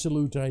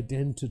absolute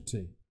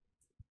identity.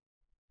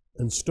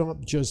 And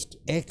stop just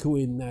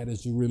echoing that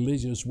as a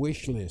religious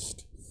wish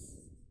list.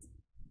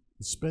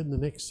 Spend the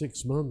next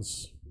 6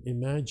 months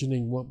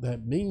imagining what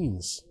that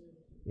means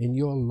in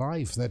your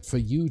life, that for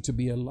you to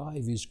be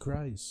alive is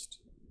Christ.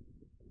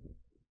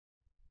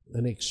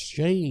 And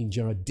exchange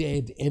our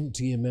dead,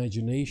 empty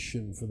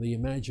imagination for the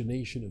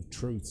imagination of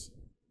truth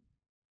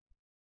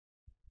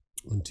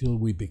until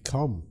we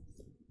become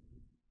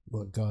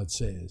what God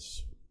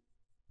says.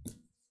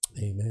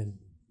 Amen.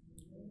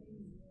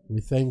 We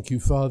thank you,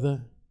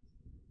 Father,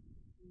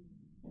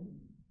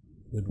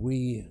 that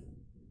we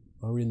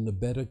are in the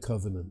better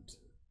covenant.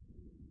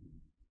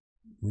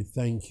 We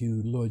thank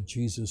you, Lord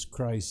Jesus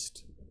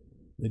Christ,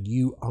 that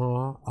you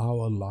are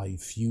our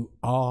life. You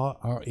are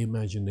our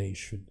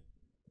imagination.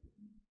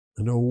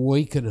 And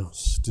awaken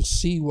us to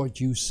see what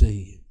you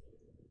see,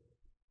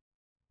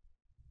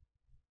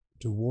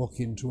 to walk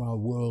into our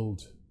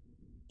world,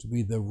 to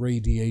be the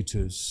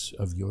radiators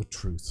of your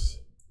truth.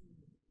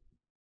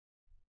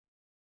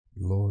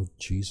 Lord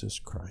Jesus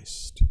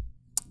Christ,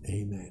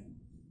 amen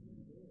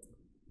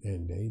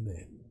and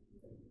amen.